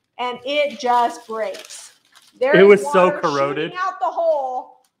 and it just breaks. It was so corroded. Shooting out the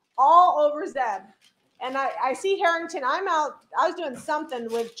hole all over Zeb. And I see Harrington. I'm out. I was doing something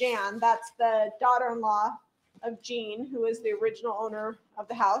with Jan. That's the daughter-in-law of Jean, who is the original owner of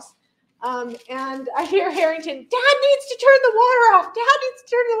the house. And I hear Harrington, Dad needs to turn the water off. Dad needs to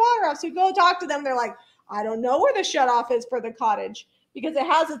turn the water off. So we go talk to them. They're like, I don't know where the shutoff is for the cottage because it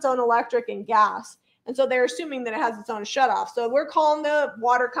has its own electric and gas. And so they're assuming that it has its own shutoff. So we're calling the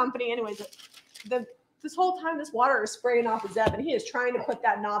water company. Anyways, this whole time this water is spraying off of Zeb, and he is trying to put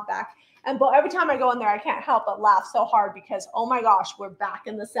that knob back. And but every time I go in there, I can't help but laugh so hard because, oh my gosh, we're back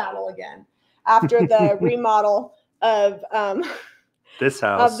in the saddle again after the remodel of this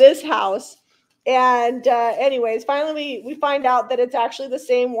house. And anyways, finally we find out that it's actually the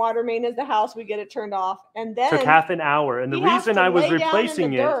same water main as the house. We get it turned off, and then took half an hour. And the reason I was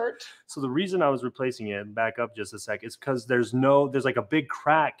replacing it, so the reason I was replacing it, back up just a sec, is because there's like a big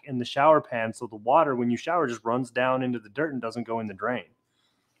crack in the shower pan, so the water when you shower just runs down into the dirt and doesn't go in the drain.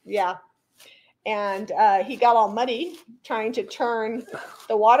 Yeah. And he got all muddy trying to turn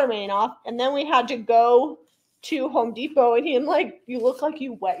the water main off. And then we had to go to Home Depot, and I'm like, you look like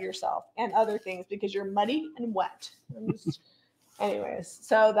you wet yourself and other things because you're muddy and wet. anyways,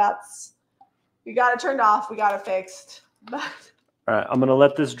 so we got it turned off. We got it fixed. But all right, I'm going to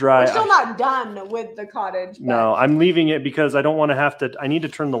let this dry. We're still not done with the cottage. But... No, I'm leaving it because I don't want to have to. I need to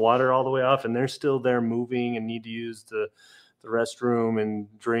turn the water all the way off, and they're still there moving and need to use the restroom and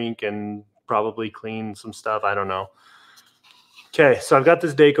drink and probably clean some stuff. I don't know. Okay, so I've got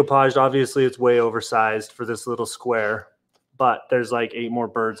this decoupaged. Obviously, it's way oversized for this little square, but there's like 8 more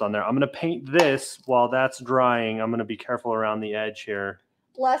birds on there. I'm going to paint this while that's drying. I'm going to be careful around the edge here.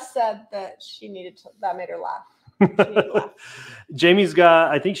 Les said that that made her laugh. Jamie's got,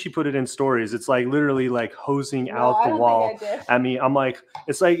 I think she put it in stories. It's like literally like hosing out the wall. I mean, I'm like,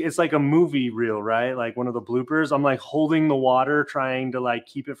 it's like a movie reel, right? Like one of the bloopers. I'm like holding the water, trying to like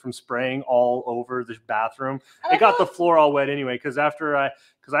keep it from spraying all over the bathroom. It got the floor all wet anyway, because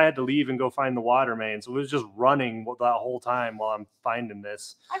I had to leave and go find the water main. So it was just running that whole time while I'm finding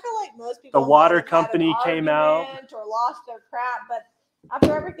this. I feel like most people the water company came out or lost their crap, but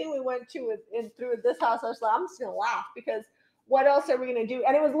after everything we went through this house, I was like, I'm just going to laugh because what else are we going to do?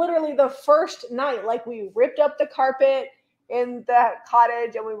 And it was literally the first night. Like we ripped up the carpet in the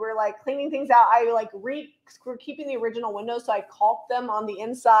cottage and we were like cleaning things out. We're keeping the original windows. So I caulked them on the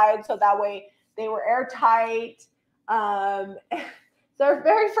inside. So that way they were airtight. It's our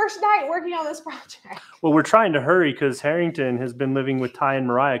very first night working on this project. Well, we're trying to hurry because Harrington has been living with Ty and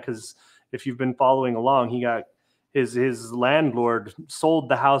Mariah. Because if you've been following along, he got his landlord sold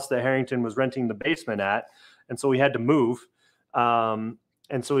the house that Harrington was renting the basement at. And so we had to move. And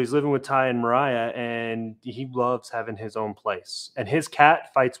so he's living with Ty and Mariah, and he loves having his own place. And his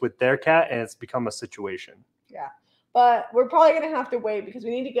cat fights with their cat, and it's become a situation. Yeah. But we're probably going to have to wait because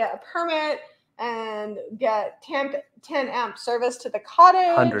we need to get a permit and get 10 amp service to the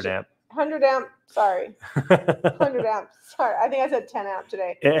cottage. 100 amp. 100 amp. Sorry. 100 amp. Sorry. I think I said 10 amp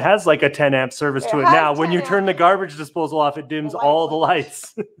today. It has like a 10 amp service to it now. When you turn the garbage disposal off, it dims all the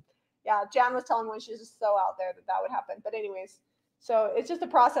lights. Yeah. Jan was telling me when she was just so out there that would happen. But anyways, so it's just a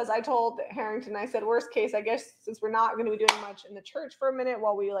process. I told Harrington, I said, worst case, I guess since we're not going to be doing much in the church for a minute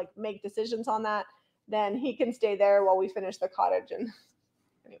while we like make decisions on that, then he can stay there while we finish the cottage. And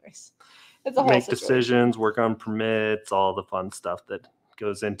anyways, it's a whole make decisions, work on permits, all the fun stuff that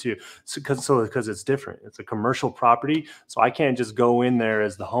goes into because it's different. It's a commercial property, so I can't just go in there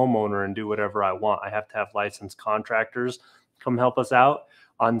as the homeowner and do whatever I want. I have to have licensed contractors come help us out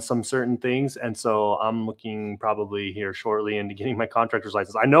on some certain things, and so I'm looking probably here shortly into getting my contractor's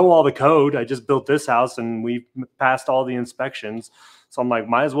license. I know all the code. I just built this house and we passed all the inspections, so I'm like,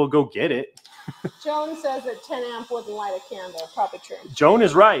 might as well go get it. Joan says that 10 amp wouldn't light a candle. Probably true. Joan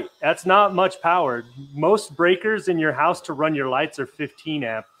is right. That's not much power. Most breakers in your house to run your lights are 15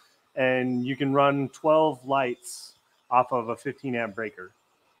 amp, and you can run 12 lights off of a 15 amp breaker.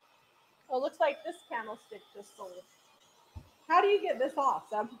 Well, it looks like this candlestick just sold. How do you get this off,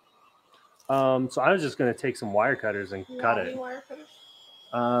 Seb? So I was just going to take some wire cutters and cut it. Wire cutters?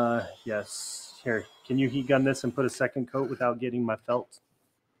 Yes. Here, can you heat gun this and put a second coat without getting my felt?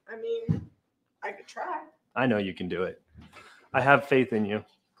 I mean, I could try. I know you can do it. I have faith in you.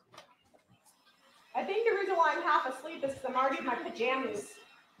 I think the reason why I'm half asleep is because I'm already in my pajamas.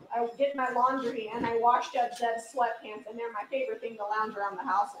 I did my laundry and I washed up Zeb's sweatpants, and they're my favorite thing to lounge around the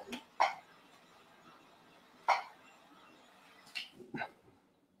house in.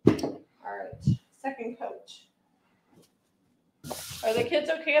 All right, second coat. Are the kids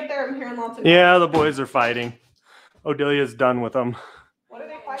okay up there? I'm hearing lots of noise. Yeah, the boys are fighting. Odelia's done with them. What are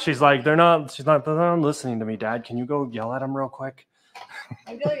they fighting? She's like, they're not listening to me, Dad. Can you go yell at them real quick?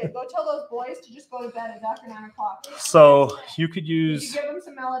 Odelia, go tell those boys to just go to bed. It's after 9 o'clock. So you could use. Did you give them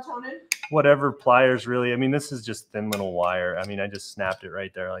some melatonin? Whatever pliers, really. I mean, this is just thin little wire. I mean, I just snapped it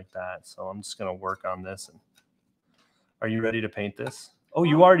right there like that. So I'm just gonna work on this. And are you ready to paint this? Oh,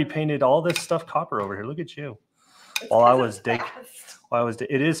 you already painted all this stuff copper over here. Look at you. While I was digging.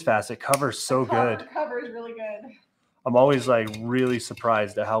 It is fast. It covers so good. It covers really good. I'm always like really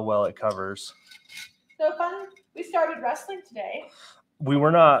surprised at how well it covers. So fun. We started wrestling today. We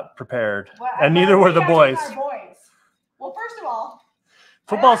were not prepared, and neither were the boys. Well, first of all,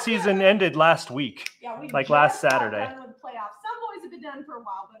 football season ended last week. Yeah, we like last Saturday. Done with playoffs. Some boys have been done for a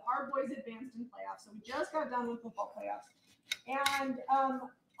while, but our boys advanced in playoffs, so we just got done with football playoffs. And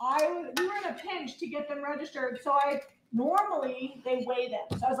we were in a pinch to get them registered, so normally they weigh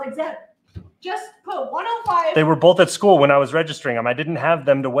them. So I was like, Zeb, just put 105. They were both at school when I was registering them. I didn't have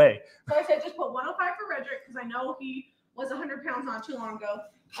them to weigh. So I said, just put 105 for Redrick, because I know he was 100 pounds not too long ago.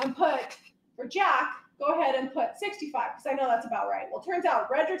 And put, for Jack, go ahead and put 65, because I know that's about right. Well, it turns out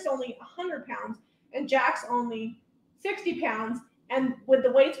Redrick's only 100 pounds, and Jack's only 60 pounds, And with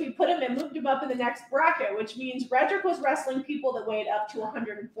the weights we put him, it moved him up in the next bracket, which means Redrick was wrestling people that weighed up to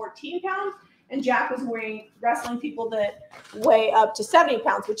 114 pounds, and Jack was wrestling people that weigh up to 70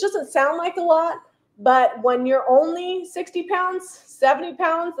 pounds, which doesn't sound like a lot, but when you're only 60 pounds, 70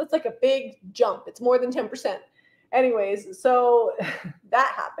 pounds, that's like a big jump. It's more than 10%. Anyways, so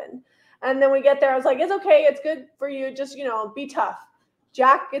that happened. And then we get there. I was like, it's okay. It's good for you. Just, you know, be tough.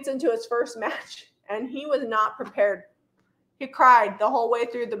 Jack gets into his first match, and he was not prepared. He cried the whole way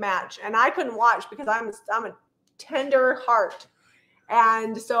through the match, and I couldn't watch because I'm a tender heart.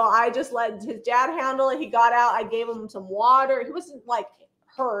 And so I just let his dad handle it. He got out. I gave him some water. He wasn't like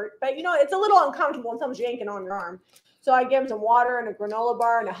hurt, but you know, it's a little uncomfortable when someone's yanking on your arm. So I gave him some water and a granola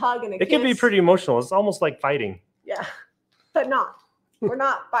bar and a hug and a kiss. It can be pretty emotional. It's almost like fighting. Yeah, but not. We're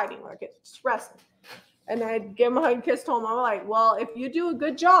not fighting like it's just wrestling. And I gave him a hug and kiss, told him, I'm like, well, if you do a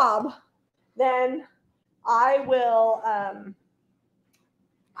good job, then I will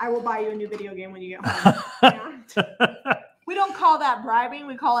buy you a new video game when you get home. We don't call that bribing.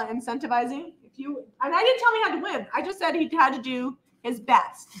 We call it incentivizing. And I didn't tell him he had to win. I just said he had to do his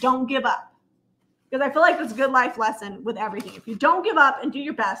best. Don't give up. Because I feel like it's a good life lesson with everything. If you don't give up and do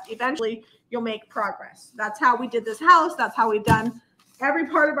your best, eventually you'll make progress. That's how we did this house. That's how we've done every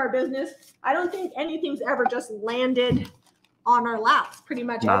part of our business. I don't think anything's ever just landed on our laps. Pretty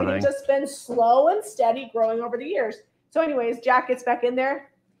much everything's just been slow and steady growing over the years. So anyways, Jack gets back in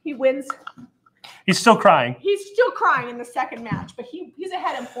there. He wins. He's still crying. He's still crying in the second match, but he's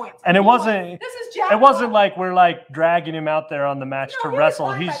ahead in points. And it wasn't. This is Jack. It wasn't like we're like dragging him out there on the match to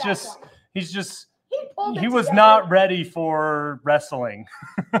wrestle. He was not ready for wrestling.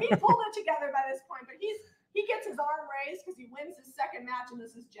 He pulled it together by this point, but he gets his arm raised because he wins his second match, and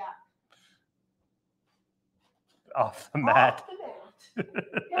this is Jack. Off the mat.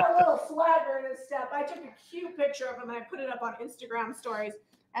 Got a little swagger in his step. I took a cute picture of him and I put it up on Instagram stories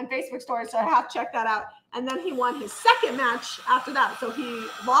and Facebook stories, so I have to check that out. And then he won his second match after that. So he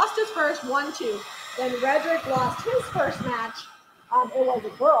lost his first, won two. Then Redrick lost his first match. It was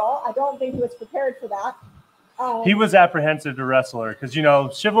a girl. I don't think he was prepared for that. He was apprehensive to wrestle her because, you know,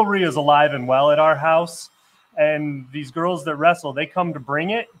 chivalry is alive and well at our house. And these girls that wrestle, they come to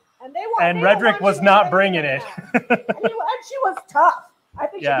bring it. And Redrick was not bringing it. And she was tough. I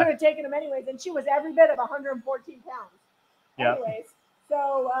think she could have taken him anyways. And she was every bit of 114 pounds. Anyways,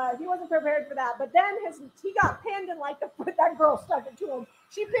 so he wasn't prepared for that. But then he got pinned and like that girl stuck it to him.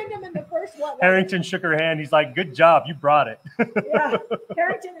 She pinned him in the first one. Harrington shook her hand. He's like, good job. You brought it. Yeah.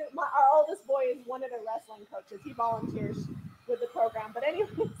 Harrington, our oldest boy, is one of the wrestling coaches. He volunteers with the program. But anyways,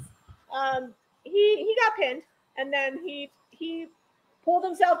 he got pinned. And then he pulled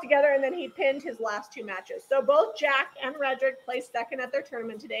himself together, and then he pinned his last two matches. So both Jack and Redrick placed second at their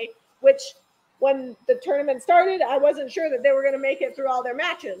tournament today, which when the tournament started, I wasn't sure that they were going to make it through all their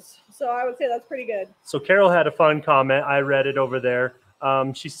matches. So I would say that's pretty good. So Carol had a fun comment. I read it over there.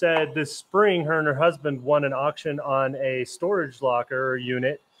 She said this spring, her and her husband won an auction on a storage locker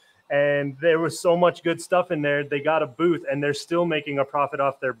unit, and there was so much good stuff in there. They got a booth, and they're still making a profit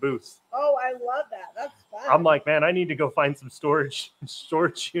off their booth. Oh, I love that. That's fun. I'm like, man, I need to go find some storage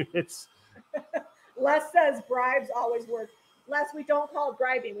units. Les says bribes always work. Les, we don't call it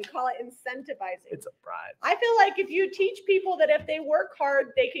bribing. We call it incentivizing. It's a bribe. I feel like if you teach people that if they work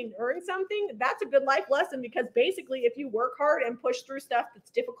hard, they can earn something, that's a good life lesson, because basically if you work hard and push through stuff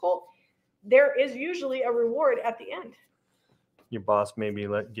that's difficult, there is usually a reward at the end. Your boss maybe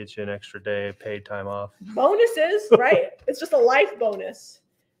get you an extra day of paid time off. Bonuses, right? It's just a life bonus.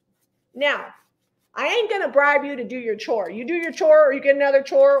 Now, I ain't going to bribe you to do your chore. You do your chore, or you get another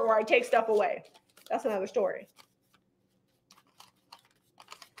chore, or I take stuff away. That's another story.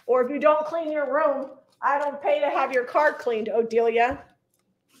 Or if you don't clean your room, I don't pay to have your car cleaned, Odelia.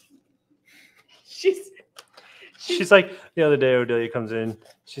 She's like, the other day, Odelia comes in.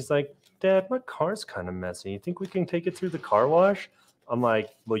 She's like, Dad, my car's kind of messy. You think we can take it through the car wash? I'm like,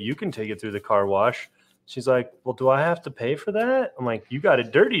 well, you can take it through the car wash. She's like, well, do I have to pay for that? I'm like, you got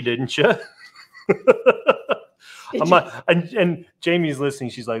it dirty, didn't you? And Jamie's listening.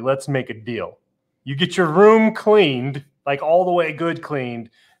 She's like, let's make a deal. You get your room cleaned, like all the way good cleaned,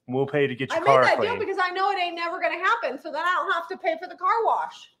 and we'll pay to get your car cleaned. I made that deal because I know it ain't never going to happen, so then I don't have to pay for the car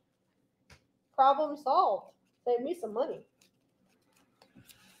wash. Problem solved. Save me some money.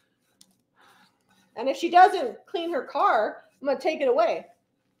 And if she doesn't clean her car, I'm going to take it away.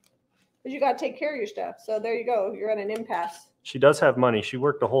 Because you got to take care of your stuff. So there you go. You're at an impasse. She does have money. She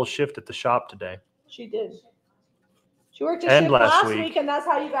worked a whole shift at the shop today. She did. She worked a shift last week, and that's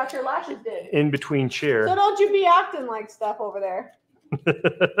how you got your lashes did. In between cheer. So don't you be acting like stuff over there.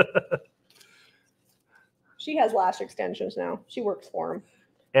 She has lash extensions now. She works for him.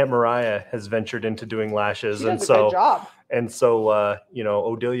 Aunt Mariah has ventured into doing lashes, she does a good job. And so, you know,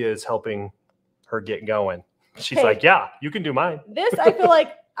 Odelia is helping her get going. She's like, yeah, you can do mine. This, I feel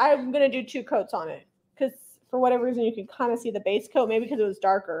like I'm going to do 2 coats on it because for whatever reason, you can kind of see the base coat, maybe because it was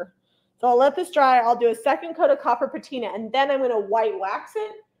darker. So I'll let this dry. I'll do a second coat of copper patina, and then I'm going to white wax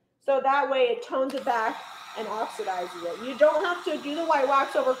it. So that way it tones it back and oxidizes it. You don't have to do the white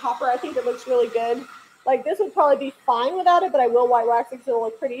wax over copper. I think it looks really good. Like this would probably be fine without it, but I will white wax it because it'll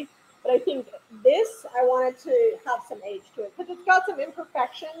look pretty. But I think this, I wanted to have some age to it because it's got some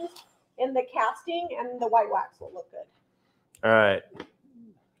imperfections in the casting, and the white wax will look good. All right.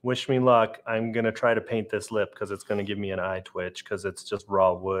 Wish me luck. I'm going to try to paint this lip because it's going to give me an eye twitch because it's just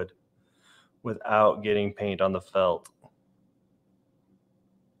raw wood without getting paint on the felt.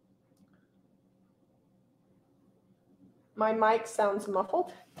 My mic sounds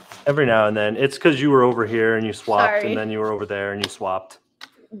muffled. Every now and then. It's because you were over here and you swapped, and then you were over there and you swapped.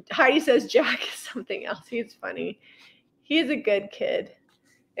 Heidi says Jack is something else. He's funny. He's a good kid.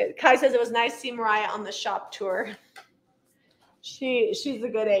 Kai says it was nice to see Mariah on the shop tour. She's a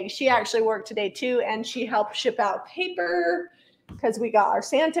good egg. She actually worked today too, and she helped ship out paper because we got our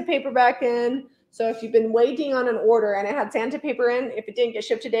Santa paper back in. So if you've been waiting on an order and it had Santa paper in, if it didn't get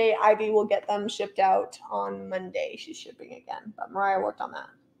shipped today, Ivy will get them shipped out on Monday. She's shipping again, but Mariah worked on that.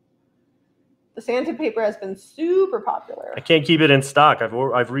 The Santa paper has been super popular. I can't keep it in stock. I've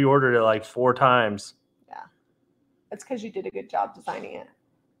reordered it like 4 times. Yeah, it's because you did a good job designing it.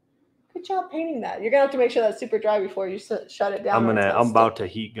 Good job painting that. You're gonna have to make sure that's super dry before you shut it down. I'm about to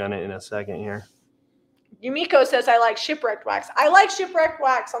heat gun it in a second here. Yumiko says I like shipwrecked wax. I like shipwrecked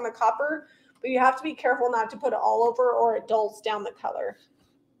wax on the copper, but you have to be careful not to put it all over or it dulls down the color.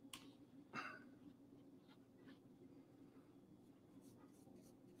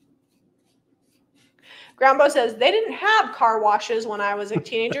 Grandpa says they didn't have car washes when I was a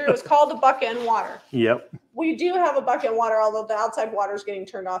teenager. It was called a bucket and water. Yep. We do have a bucket and water, although the outside water is getting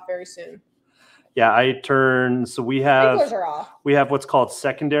turned off very soon. Yeah, so we have sprinklers are off. We have what's called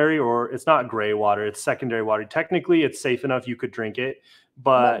secondary, or it's not gray water, it's secondary water. Technically, it's safe enough you could drink it,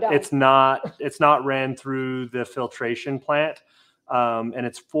 but it's not ran through the filtration plant. And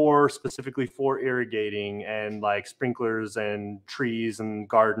it's specifically for irrigating and like sprinklers and trees and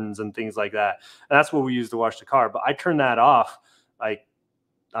gardens and things like that. And that's what we use to wash the car. But I turned that off, like,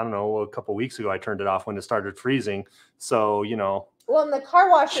 I don't know, a couple of weeks ago. I turned it off when it started freezing. So, you know, well, in the car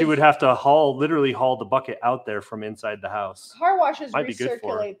washes, she would have to literally haul the bucket out there from inside the house. Car washes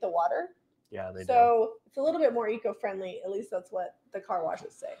recirculate the water. Yeah, they do. So it's a little bit more eco-friendly. At least that's what the car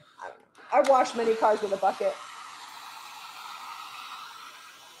washes say. I don't know. I've washed many cars with a bucket.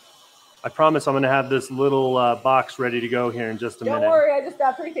 I promise I'm going to have this little box ready to go here in just a minute. Don't worry, I just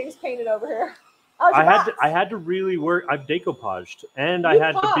got 3 things painted over here. I had to really work. I've decopaged, and I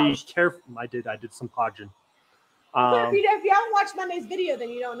had to be careful. I did some podging. If you haven't watched Monday's video, then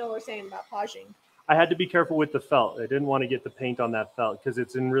you don't know what we're saying about podging. I had to be careful with the felt. I didn't want to get the paint on that felt because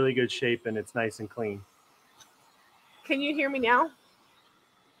it's in really good shape and it's nice and clean. Can you hear me now?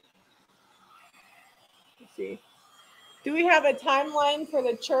 Let's see. Do we have a timeline for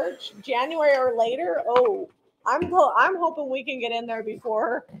the church? January or later? Oh, I'm hoping we can get in there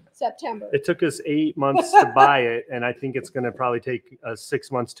before September. It took us 8 months to buy it, and I think it's going to probably take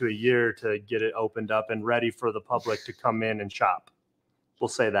 6 months to a year to get it opened up and ready for the public to come in and shop. We'll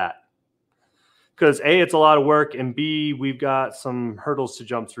say that. Because A, it's a lot of work, and B, we've got some hurdles to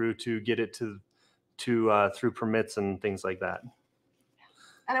jump through to get it to through permits and things like that.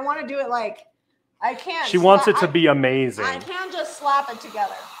 And I want to do it like I can't. She wants it to be amazing. I can't just slap it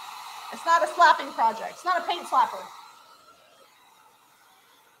together. It's not a slapping project. It's not a paint slapper.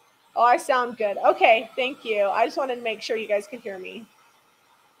 Oh, I sound good. Okay, thank you. I just wanted to make sure you guys could hear me.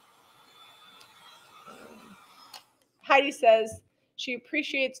 Heidi says she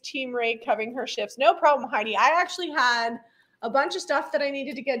appreciates Team Ray covering her shifts. No problem, Heidi. I actually had a bunch of stuff that I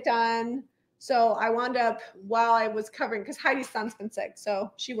needed to get done. So I wound up, while I was covering, because Heidi's son's been sick,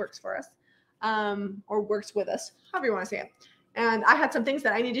 so she works for us, or works with us, however you want to say it. And I had some things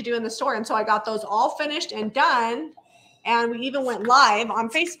that I need to do in the store. And so I got those all finished and done. And we even went live on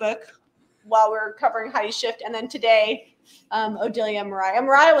Facebook while we were covering Heidi's shift. And then today, Odelia and Mariah. And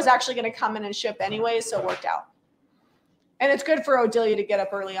Mariah was actually going to come in and ship anyways, so it worked out. And it's good for Odelia to get up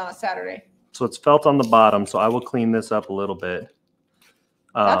early on a Saturday. So it's felt on the bottom, so I will clean this up a little bit.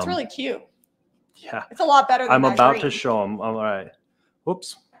 That's really cute. Yeah. It's a lot better than I'm about to show them. All right.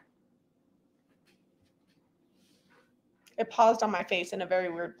 Whoops. It paused on my face in a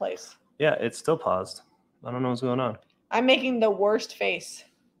very weird place. Yeah, it's still paused. I don't know what's going on. I'm making the worst face.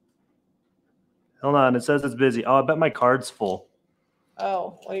 Hold on, it says it's busy. Oh, I bet my card's full.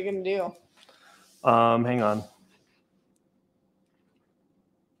 Oh, what are you gonna do? Hang on.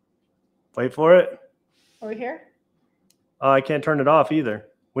 Wait for it. Over here? I can't turn it off either.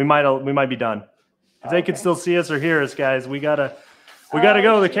 We might be done. If they can still see us or hear us, guys, we gotta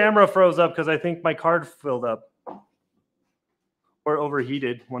go. The camera froze up because I think my card filled up. Or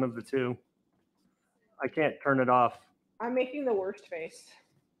overheated, one of the two. I can't turn it off. I'm making the worst face.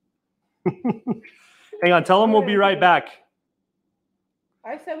 Hang on, tell them we'll be right back.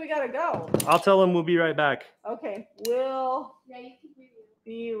 I said we gotta go. I'll tell them we'll be right back. Okay, we'll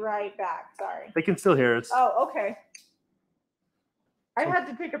be right back. Sorry. They can still hear us. Oh, okay. I had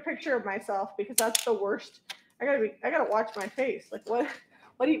to take a picture of myself because that's the worst. I gotta watch my face. Like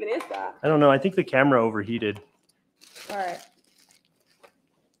what even is that? I don't know. I think the camera overheated. All right.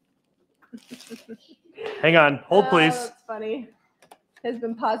 Hang on. Hold, please. That's funny. It's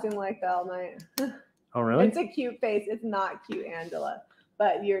been pausing like that all night. Oh, really? It's a cute face. It's not cute, Angela,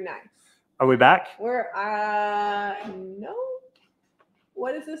 but you're nice. Are we back? We're no.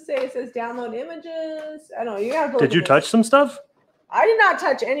 What does this say? It says download images. I don't know. You gotta. Did you touch some stuff? I did not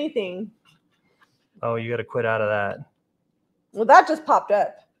touch anything. Oh, you got to quit out of that. Well, that just popped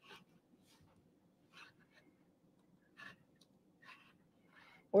up.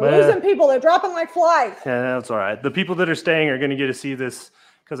 We're losing people. They're dropping like flies. Yeah, that's all right. The people that are staying are going to get to see this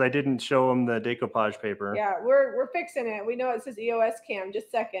because I didn't show them the decoupage paper. Yeah, we're fixing it. We know it says EOS cam. Just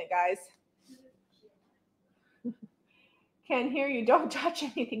a second, guys. Can't hear you. Don't touch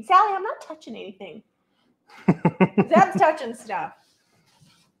anything. Sally, I'm not touching anything. Zeb's touching stuff.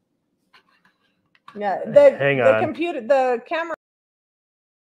 Yeah, the computer, the camera.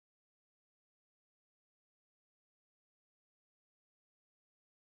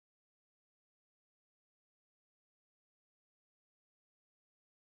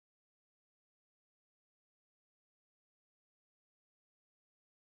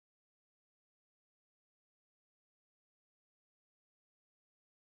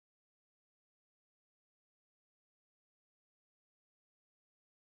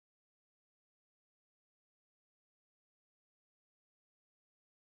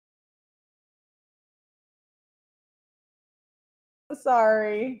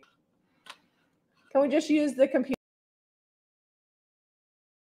 Sorry. Can we just use the computer?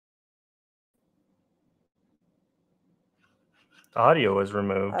 The audio was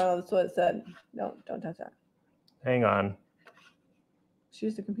removed. Oh, that's what it said. No, don't touch that. Hang on. Just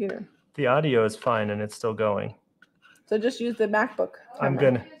use the computer. The audio is fine and it's still going. So just use the MacBook. I'm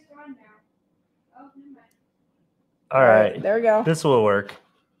gonna. All right. There we go. This will work.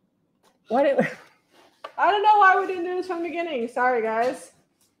 What? I don't know why we didn't do this from the beginning. Sorry, guys.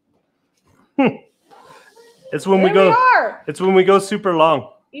 It's when we go. It's when we go super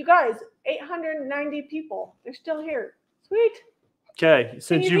long. You guys, 890 people. They're still here. Sweet. Okay,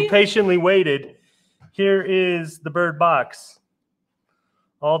 since you patiently waited, here is the bird box.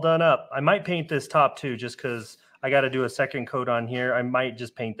 All done up. I might paint this top too, just because I got to do a second coat on here. I might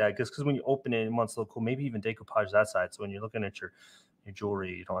just paint that because when you open it, it wants to look cool. Maybe even decoupage that side. So when you're looking at your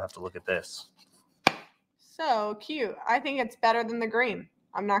jewelry, you don't have to look at this. So cute. I think it's better than the green.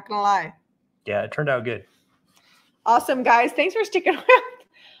 I'm not going to lie. Yeah, it turned out good. Awesome, guys. Thanks for sticking around.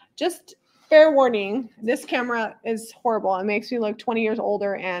 Just fair warning, this camera is horrible. It makes me look 20 years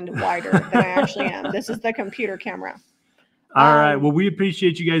older and wider than I actually am. This is the computer camera. All right. Well, we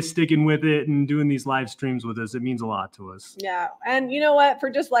appreciate you guys sticking with it and doing these live streams with us. It means a lot to us. Yeah. And you know what? For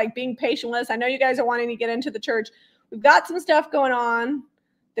just like being patient with us, I know you guys are wanting to get into the church. We've got some stuff going on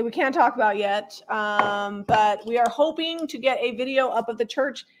that we can't talk about yet. But we are hoping to get a video up of the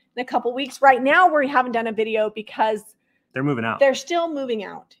church in a couple weeks. Right now, we haven't done a video because they're moving out. They're still moving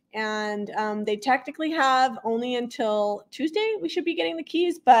out. And they technically have only until Tuesday. We should be getting the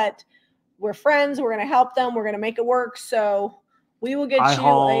keys, but we're friends. We're going to help them. We're going to make it work. So we will get you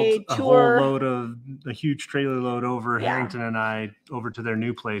a tour. A huge trailer load over Harrington and I over to their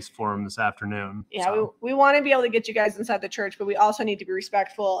new place for them this afternoon. Yeah, so. we want to be able to get you guys inside the church, but we also need to be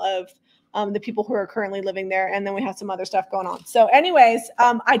respectful of the people who are currently living there. And then we have some other stuff going on. So anyways,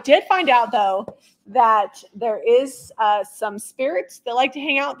 I did find out, though, that there is some spirits that like to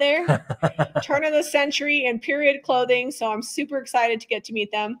hang out there. Turn of the century and period clothing. So I'm super excited to get to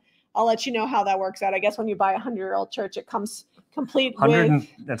meet them. I'll let you know how that works out. I guess when you buy a 100-year-old church, it comes complete with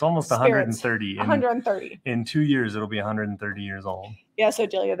it's almost spirits. 130. 130. In 2 years, it'll be 130 years old. Yes,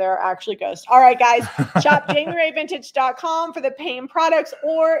 Odelia, there are actually ghosts. All right, guys, shop JamiRayVintage.com for the paint products,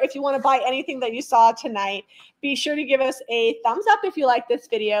 or if you want to buy anything that you saw tonight, be sure to give us a thumbs up if you like this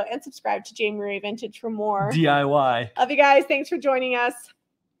video and subscribe to Jami Ray Vintage for more DIY. Love you guys. Thanks for joining us.